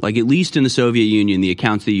Union. Like, at least in the Soviet Union, the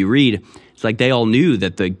accounts that you read, it's like they all knew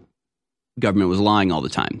that the government was lying all the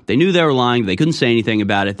time. They knew they were lying. They couldn't say anything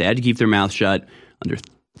about it. They had to keep their mouth shut under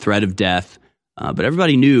threat of death. But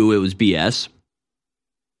everybody knew it was BS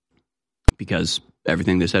because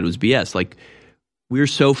everything they said was BS. Like, we're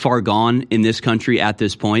so far gone in this country at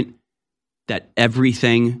this point that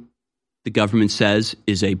everything the government says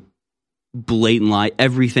is a blatant lie.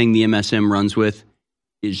 Everything the MSM runs with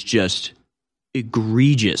is just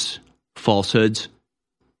egregious falsehoods.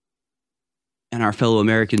 And our fellow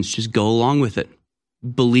Americans just go along with it.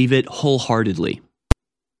 Believe it wholeheartedly.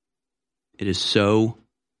 It is so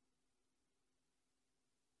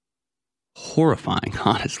horrifying,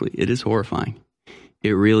 honestly. It is horrifying.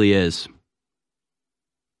 It really is.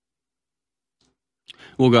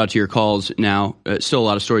 We'll go out to your calls now. Still a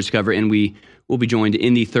lot of stories to cover, and we will be joined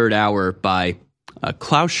in the third hour by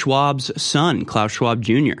Klaus Schwab's son, Klaus Schwab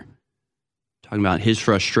Jr., talking about his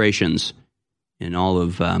frustrations and all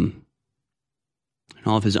of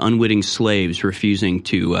his unwitting slaves refusing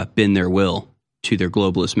to bend their will to their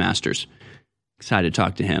globalist masters. Excited to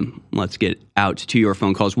talk to him. Let's get out to your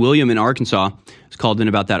phone calls. William in Arkansas has called in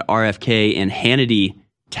about that RFK and Hannity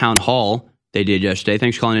town hall they did yesterday.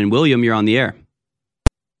 Thanks for calling in. William, you're on the air.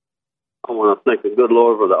 I want to thank the good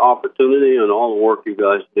Lord for the opportunity and all the work you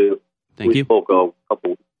guys do. Thank you. We spoke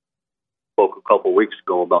a couple weeks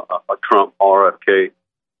ago about a Trump RFK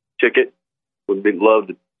ticket. We'd love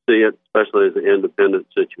to see it, especially as an independent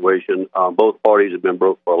situation. Both parties have been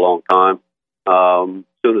broke for a long time. As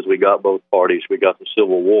soon as we got both parties, we got the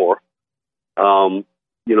Civil War.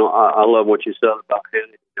 I love what you said about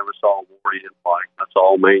Hannity. Never saw a war he didn't like. That's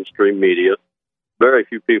all mainstream media. Very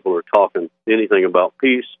few people are talking anything about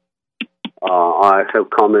peace. I have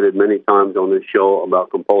commented many times on this show about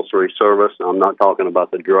compulsory service. I'm not talking about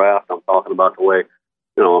the draft. I'm talking about the way,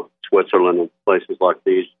 Switzerland and places like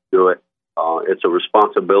these do it. It's a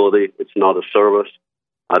responsibility. It's not a service.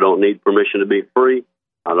 I don't need permission to be free.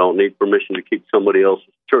 I don't need permission to keep somebody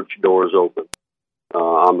else's church doors open.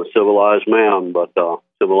 I'm a civilized man, but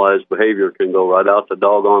civilized behavior can go right out the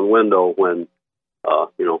doggone window when,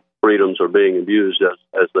 freedoms are being abused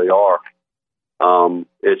as they are.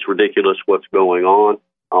 It's ridiculous what's going on.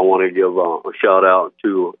 I want to give a shout out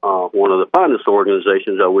to one of the finest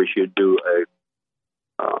organizations I wish you'd do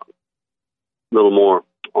a little more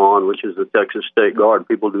on, which is the Texas State Guard.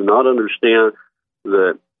 People do not understand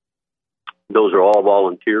that those are all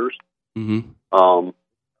volunteers. Mm-hmm.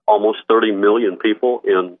 Almost 30 million people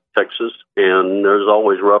in Texas, and there's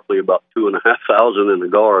always roughly about 2,500 in the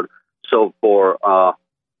Guard. So for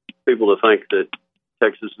people to think that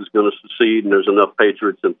Texas is going to secede and there's enough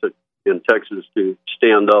patriots in Texas to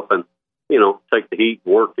stand up and, take the heat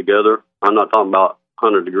and work together. I'm not talking about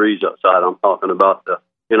 100 degrees outside. I'm talking about the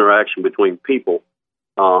interaction between people.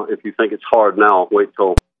 If you think it's hard now, wait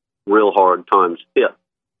till real hard times hit.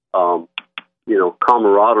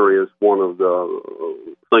 Camaraderie is one of the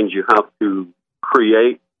things you have to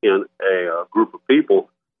create in a group of people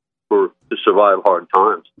to survive hard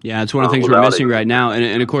times. Yeah, it's one of the things we're missing right now.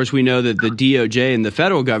 And of course, we know that the DOJ and the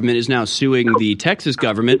federal government is now suing the Texas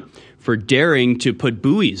government for daring to put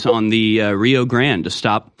buoys on the Rio Grande to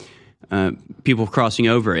stop people crossing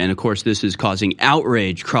over. And of course, this is causing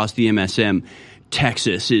outrage across the MSM.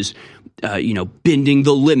 Texas is, bending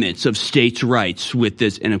the limits of states' rights with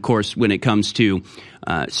this. And of course, when it comes to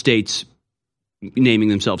states naming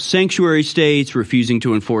themselves sanctuary states, refusing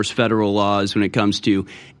to enforce federal laws, when it comes to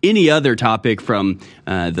any other topic from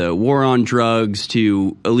the war on drugs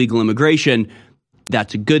to illegal immigration,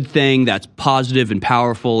 that's a good thing. That's positive and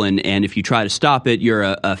powerful. And if you try to stop it, you're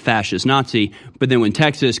a fascist Nazi. But then when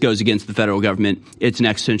Texas goes against the federal government, it's an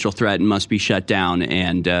existential threat and must be shut down.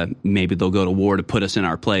 And maybe they'll go to war to put us in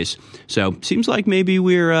our place. So seems like maybe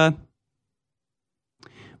we're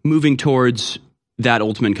moving towards that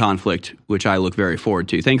ultimate conflict, which I look very forward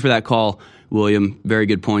to. Thank you for that call, William. Very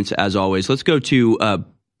good points, as always. Let's go to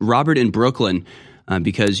Robert in Brooklyn,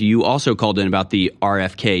 because you also called in about the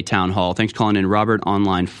RFK town hall. Thanks for calling in, Robert, on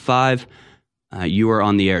line 5. You are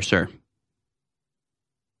on the air, sir.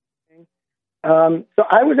 So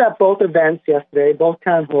I was at both events yesterday, both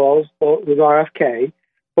town halls, both with RFK,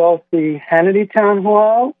 both the Hannity town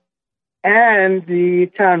hall and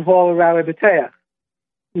the town hall of Rabbi Bateach.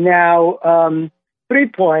 Now, 3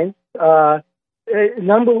 points. So at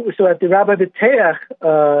the Rabbi Bateach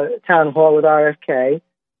town hall with RFK,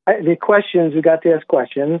 the questions, we got to ask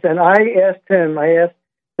questions, and I asked him,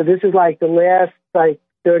 so this is like the last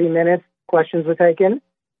 30 minutes questions were taken,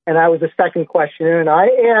 and I was the second questioner, and I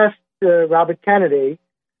asked Robert Kennedy,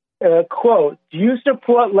 quote, do you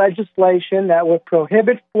support legislation that would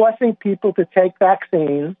prohibit forcing people to take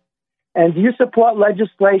vaccines? And do you support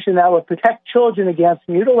legislation that would protect children against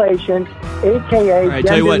mutilation, a.k.a. All right,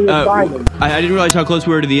 tell you what, I didn't realize how close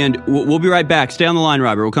we were to the end. We'll be right back. Stay on the line,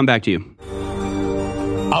 Robert. We'll come back to you.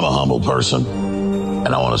 I'm a humble person, and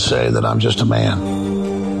I want to say that I'm just a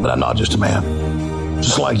man. But I'm not just a man.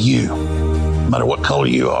 Just like you. No matter what color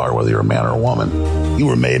you are, whether you're a man or a woman, you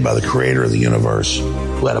were made by the creator of the universe,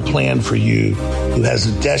 who had a plan for you, who has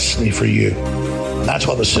a destiny for you. And that's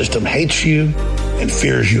why the system hates you and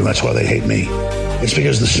fears you, and that's why they hate me. It's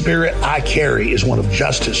because the spirit I carry is one of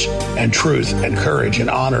justice and truth and courage and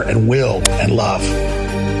honor and will and love.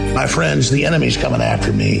 My friends, the enemy's coming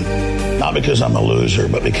after me, not because I'm a loser,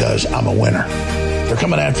 but because I'm a winner. They're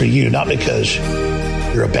coming after you, not because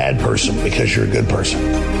you're a bad person, because you're a good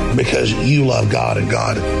person, because you love God and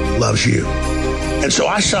God loves you. And so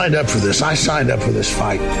I signed up for this. I signed up for this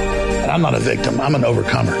fight. And I'm not a victim. I'm an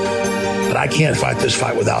overcomer. But I can't fight this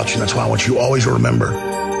fight without you. That's why I want you always to remember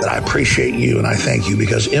that I appreciate you and I thank you,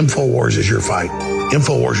 because InfoWars is your fight.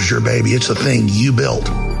 InfoWars is your baby. It's the thing you built.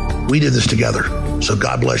 We did this together. So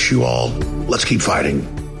God bless you all. Let's keep fighting.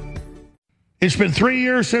 It's been 3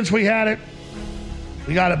 years since we had it.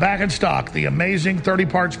 We got it back in stock. The amazing 30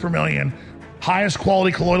 parts per million, highest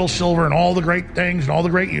quality colloidal silver and all the great things and all the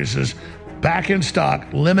great uses. Back in stock,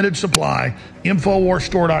 limited supply,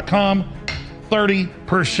 InfoWarsStore.com.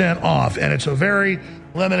 30% off, and it's a very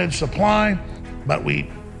limited supply, but we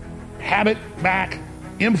have it back.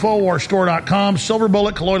 InfoWarsStore.com. Silver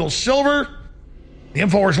Bullet Colloidal Silver. The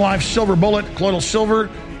InfoWars Life Silver Bullet Colloidal Silver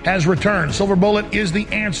has returned. Silver Bullet is the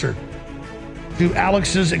answer to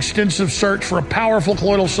Alex's extensive search for a powerful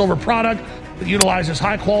colloidal silver product that utilizes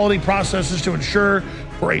high-quality processes to ensure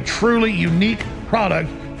for a truly unique product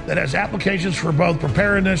that has applications for both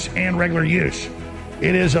preparedness and regular use.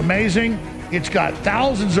 It is amazing. It's got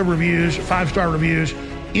thousands of reviews, 5-star reviews.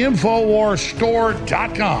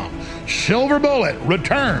 InfoWarsStore.com. Silver Bullet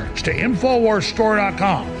returns to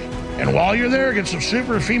InfoWarsStore.com. And while you're there, get some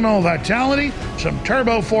super female vitality, some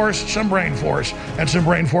turbo force, some brain force, and some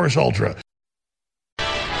brain force ultra.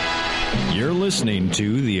 You're listening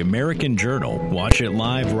to The American Journal. Watch it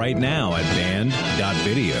live right now at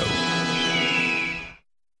band.video.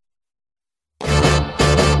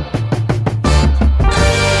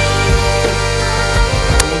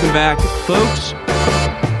 Welcome back, folks.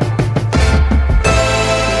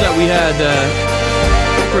 That we had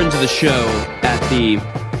friends of the show at the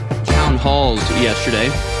town halls yesterday.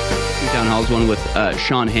 Two town halls, one with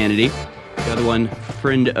Sean Hannity. The other one,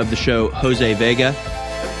 friend of the show, Jose Vega,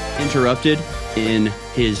 interrupted in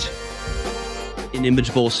his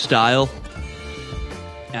inimitable style,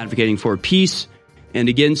 advocating for peace and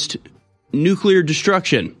against nuclear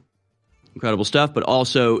destruction. Incredible stuff. But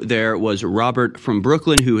also there was Robert from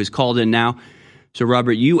Brooklyn who has called in now. So,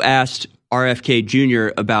 Robert, you asked RFK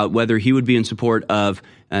Jr. about whether he would be in support of,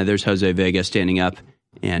 there's Jose Vega standing up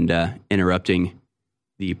and interrupting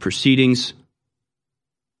the proceedings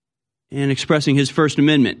and expressing his First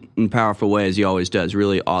Amendment in a powerful way, as he always does.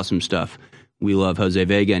 Really awesome stuff. We love Jose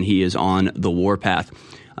Vega, and he is on the warpath.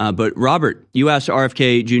 But, Robert, you asked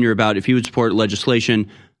RFK Jr. about if he would support legislation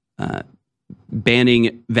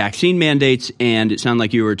banning vaccine mandates, and it sounded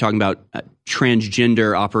like you were talking about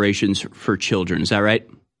transgender operations for children. Is that right?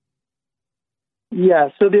 Yeah,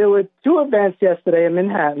 so there were two events yesterday in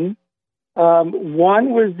Manhattan.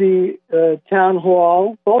 One was the town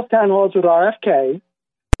hall, both town halls with RFK.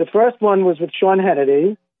 The first one was with Sean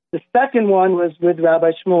Hannity. The second one was with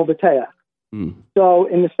Rabbi Shmuel Bateach. So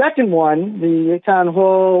in the second one, the town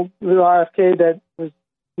hall with RFK that was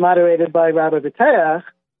moderated by Rabbi Bateach,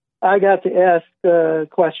 I got to ask a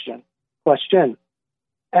question.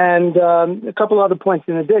 And a couple other points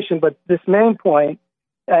in addition, but this main point,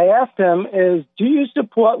 I asked him is, do you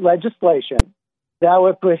support legislation that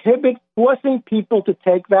would prohibit forcing people to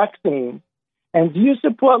take vaccines? And do you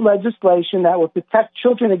support legislation that would protect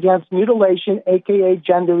children against mutilation, a.k.a.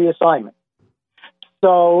 gender reassignment?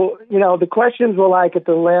 So, the questions were like at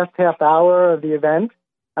the last half hour of the event.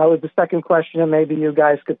 That was the second question, and maybe you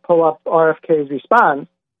guys could pull up RFK's response.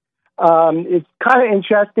 It's kind of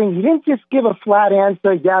interesting. He didn't just give a flat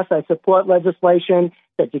answer, yes, I support legislation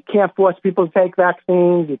that you can't force people to take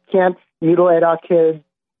vaccines, you can't mutilate our kids.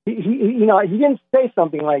 He didn't say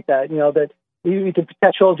something like that, that we could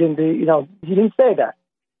protect children. He didn't say that.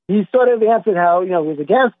 He sort of answered how, he was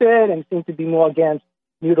against it and seemed to be more against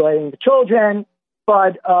mutilating the children.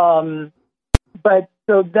 But so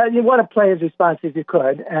that you want to play his response if you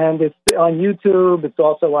could. And it's on YouTube. It's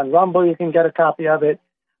also on Rumble. You can get a copy of it.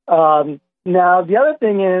 Now, the other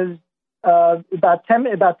thing is, about 10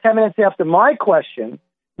 minutes after my question,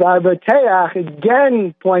 Rabbi Bateach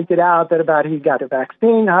again pointed out that he got a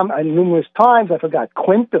vaccine numerous times. I forgot, 5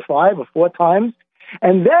 or 4 times.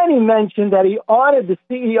 And then he mentioned that he honored the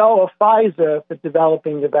CEO of Pfizer for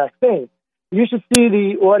developing the vaccine. You should see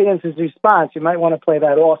the audience's response. You might want to play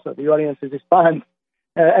that also, the audience's response.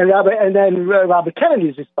 And then Robert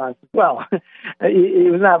Kennedy's response as well. It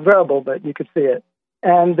was not verbal, but you could see it.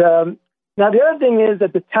 And now the other thing is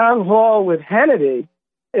that the town hall with Hannity,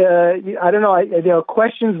 I don't know,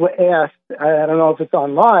 questions were asked. I don't know if it's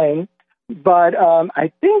online, but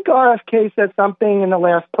I think RFK said something in the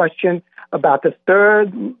last question about the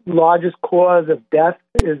third largest cause of death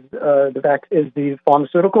is the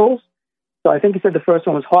pharmaceuticals. So I think he said the first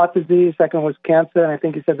one was heart disease, second was cancer, and I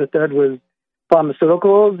think he said the third was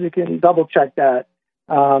pharmaceuticals. You can double check that.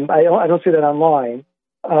 I don't see that online.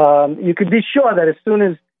 You could be sure that as soon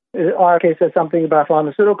as RFK said something about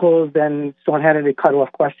pharmaceuticals, then Sean Hannity cut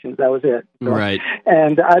off questions. That was it. So, right.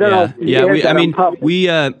 And I don't know. Yeah,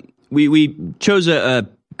 we chose a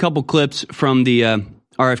couple clips from the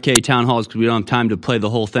RFK town halls because we don't have time to play the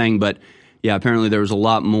whole thing, but yeah, apparently there was a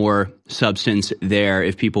lot more substance there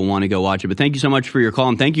if people want to go watch it. But thank you so much for your call,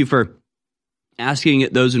 and thank you for asking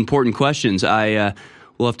those important questions. I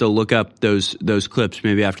will have to look up those clips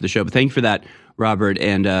maybe after the show. But thank you for that, Robert,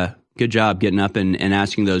 and good job getting up and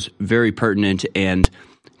asking those very pertinent and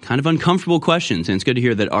kind of uncomfortable questions. And it's good to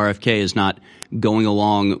hear that RFK is not going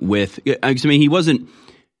along with. I mean, he wasn't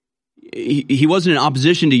in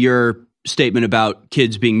opposition to your statement about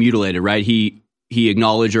kids being mutilated, right? He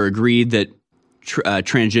acknowledged or agreed that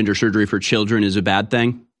transgender surgery for children is a bad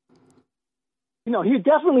thing? He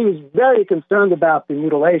definitely was very concerned about the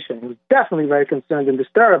mutilation. He was definitely very concerned and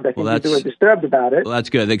disturbed. I think people were disturbed about it. Well, that's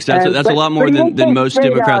good. That's a lot more than most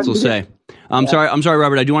Democrats will say. I'm sorry,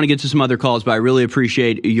 Robert. I do want to get to some other calls, but I really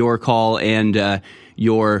appreciate your call and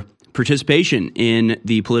your participation in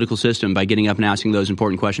the political system by getting up and asking those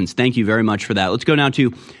important questions. Thank you very much for that. Let's go now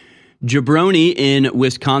to Jabroni in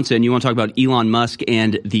Wisconsin. You want to talk about Elon Musk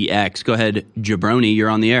and the X. Go ahead, Jabroni. You're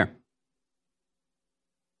on the air.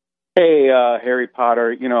 Hey, Harry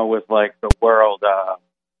Potter, with like the world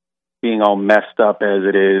being all messed up as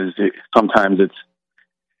it is, sometimes it's,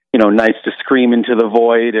 nice to scream into the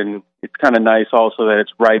void, and it's kind of nice also that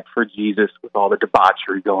it's ripe for Jesus with all the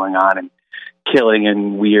debauchery going on and killing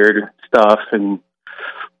and weird stuff.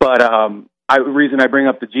 But the reason I bring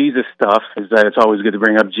up the Jesus stuff is that it's always good to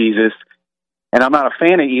bring up Jesus. And I'm not a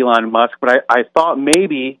fan of Elon Musk, but I thought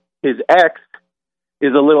maybe his X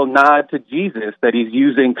is a little nod to Jesus, that he's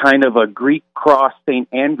using kind of a Greek cross, St.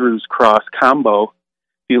 Andrew's cross combo.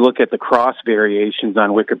 If you look at the cross variations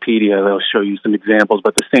on Wikipedia, they'll show you some examples.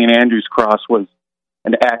 But the St. Andrew's cross was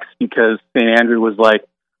an X because St. Andrew was like,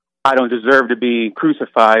 I don't deserve to be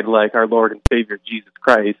crucified like our Lord and Savior Jesus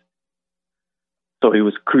Christ. So he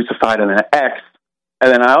was crucified on an X.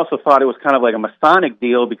 And then I also thought it was kind of like a Masonic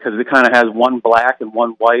deal because it kind of has one black and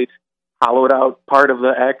one white hollowed out part of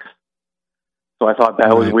the X. So I thought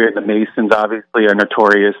that was weird. The Masons obviously are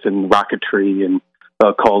notorious in rocketry and the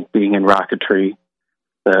occult being in rocketry,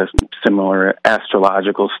 the similar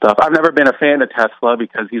astrological stuff. I've never been a fan of Tesla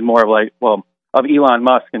because he's more of Elon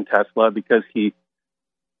Musk and Tesla because he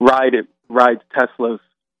rides Tesla's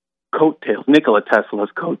coattails, Nikola Tesla's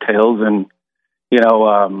coattails, and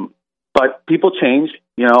but people change.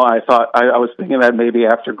 I thought I was thinking that maybe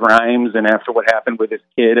after Grimes and after what happened with his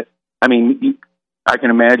kid. I mean, I can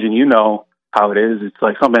imagine how it is. It's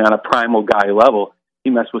like something on a primal guy level. He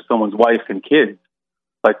messed with someone's wife and kids.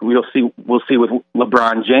 Like we'll see with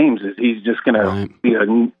LeBron James. Is he's just going to be a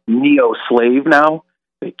neo slave now?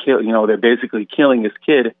 They're basically killing his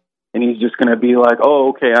kid, and he's just going to be like, oh,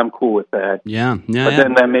 okay, I'm cool with that. Then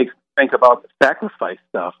that makes me think about the sacrifice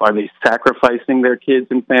stuff. Are they sacrificing their kids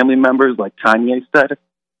and family members, like Kanye said?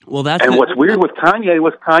 Well, what's weird with Kanye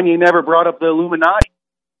was Kanye never brought up the Illuminati.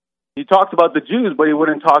 He talked about the Jews, but he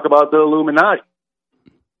wouldn't talk about the Illuminati.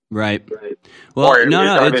 Right. Well,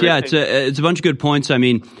 it's a bunch of good points. I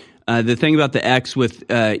mean, the thing about the X with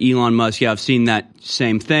Elon Musk, I've seen that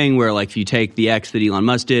same thing where, like, if you take the X that Elon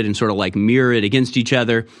Musk did and sort of like mirror it against each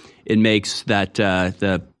other, it makes that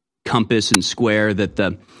the compass and square that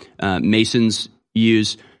the Masons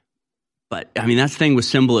use. But I mean, that's the thing with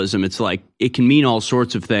symbolism. It's like it can mean all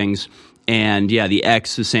sorts of things. And the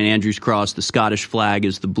X, the St. Andrew's cross, the Scottish flag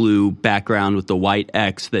is the blue background with the white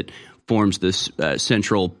X that forms this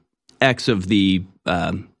central X of the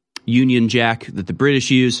Union Jack that the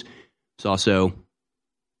British use. It's also,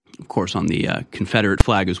 of course, on the Confederate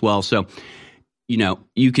flag as well. So,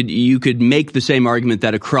 you could make the same argument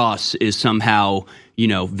that a cross is somehow,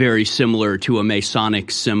 very similar to a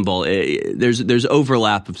Masonic symbol. There's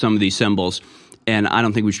overlap of some of these symbols, and I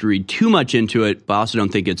don't think we should read too much into it, but I also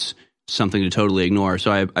don't think it's something to totally ignore.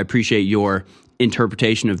 So I appreciate your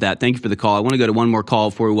interpretation of that. Thank you for the call. I want to go to one more call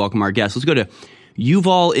before we welcome our guest. Let's go to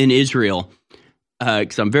Yuval in Israel,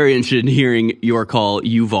 because I'm very interested in hearing your call,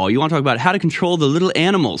 Yuval. You want to talk about how to control the little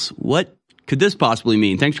animals. What could this possibly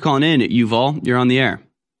mean? Thanks for calling in, Yuval. You're on the air.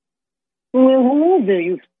 Well, hello there,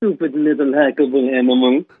 you stupid little hackable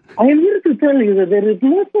animal. I am here to tell you that there is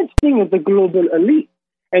no such thing as a global elite.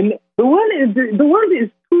 And the world is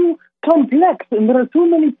too complex, and there are too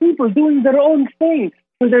many people doing their own thing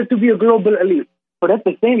for there to be a global elite. But at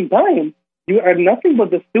the same time, you are nothing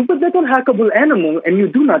but a stupid little hackable animal, and you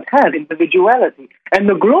do not have individuality. And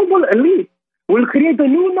the global elite will create a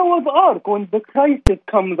new Noah's Ark when the crisis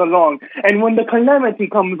comes along, and when the calamity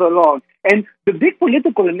comes along. And the big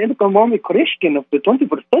political and economic question of the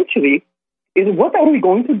 21st century is, what are we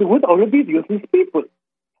going to do with all of these useless people?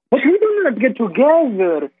 But we do not get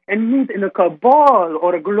together and meet in a cabal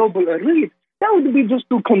or a global elite. That would be just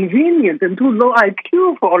too convenient and too low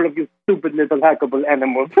IQ for all of you stupid little hackable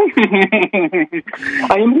animals.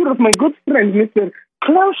 I am here with my good friend, Mr.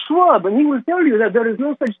 Klaus Schwab, and he will tell you that there is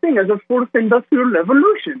no such thing as a fourth industrial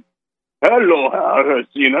revolution. Hello,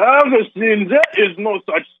 Harrison. There is no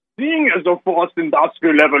such thing as a fourth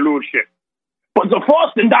industrial revolution. But the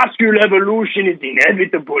fourth industrial revolution is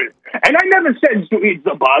inevitable. And I never said to eat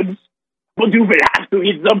the bugs. But you will have to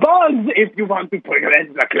eat the bugs if you want to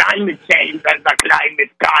prevent the climate change and the climate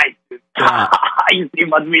crisis. You see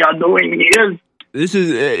what we are doing here?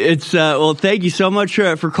 Well, thank you so much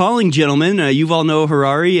for calling, gentlemen. Yuval Noah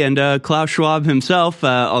Harari and Klaus Schwab himself,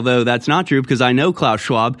 although that's not true because I know Klaus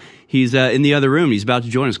Schwab. He's in the other room. He's about to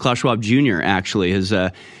join us. Klaus Schwab Jr., actually,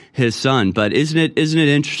 his son. But isn't it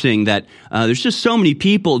interesting that there's just so many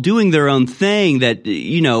people doing their own thing that,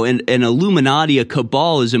 an Illuminati, a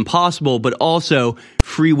cabal is impossible, but also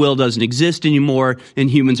free will doesn't exist anymore, and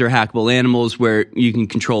humans are hackable animals where you can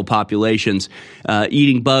control populations.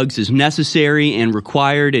 Eating bugs is necessary and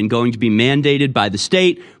required and going to be mandated by the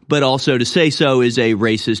state, but also to say so is a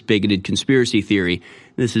racist, bigoted conspiracy theory.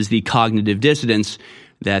 This is the cognitive dissonance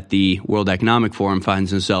that the World Economic Forum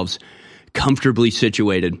finds themselves comfortably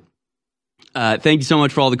situated. Thank you so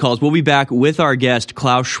much for all the calls. We'll be back with our guest,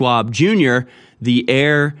 Klaus Schwab Jr., the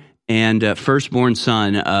heir and firstborn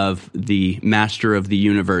son of the master of the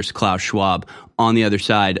universe, Klaus Schwab, on the other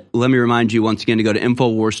side. Let me remind you once again to go to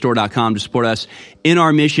InfoWarsStore.com to support us in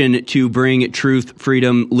our mission to bring truth,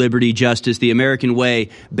 freedom, liberty, justice, the American way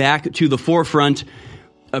back to the forefront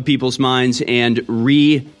of people's minds and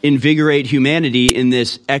reinvigorate humanity in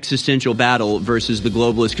this existential battle versus the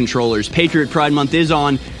globalist controllers. Patriot Pride Month is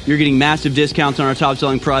on. You're getting massive discounts on our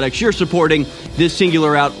top-selling products. You're supporting this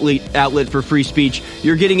singular outlet for free speech.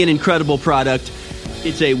 You're getting an incredible product.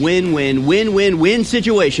 It's a win-win-win-win-win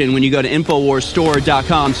situation when you go to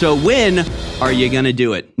InfoWarsStore.com. So when are you going to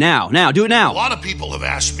do it? Now, do it now. A lot of people have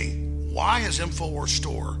asked me, why is InfoWars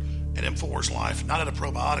Store and InfoWars Life not at a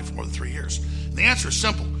probiotic for more than 3 years? And the answer is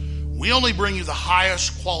simple. We only bring you the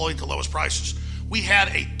highest quality to lowest prices. We had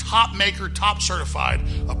a top maker, top certified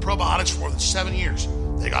of probiotics for more than 7 years.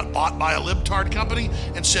 They got bought by a libtard company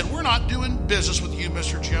and said, we're not doing business with you,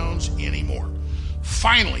 Mr. Jones, anymore.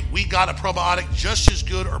 Finally, we got a probiotic just as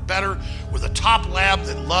good or better with a top lab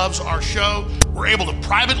that loves our show. We're able to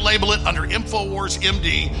private label it under InfoWars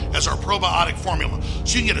MD as our probiotic formula.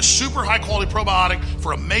 So you can get a super high quality probiotic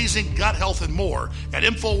for amazing gut health and more at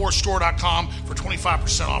InfoWarsStore.com for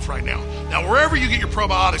 25% off right now. Now, wherever you get your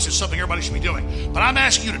probiotics is something everybody should be doing. But I'm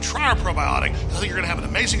asking you to try our probiotic. I think you're going to have an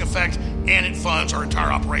amazing effect and it funds our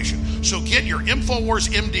entire operation. So get your InfoWars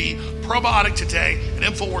MD probiotic today at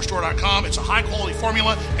InfoWarsStore.com. It's a high quality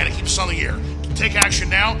formula and it keeps us on the air. Take action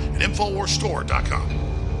now at InfoWarsStore.com.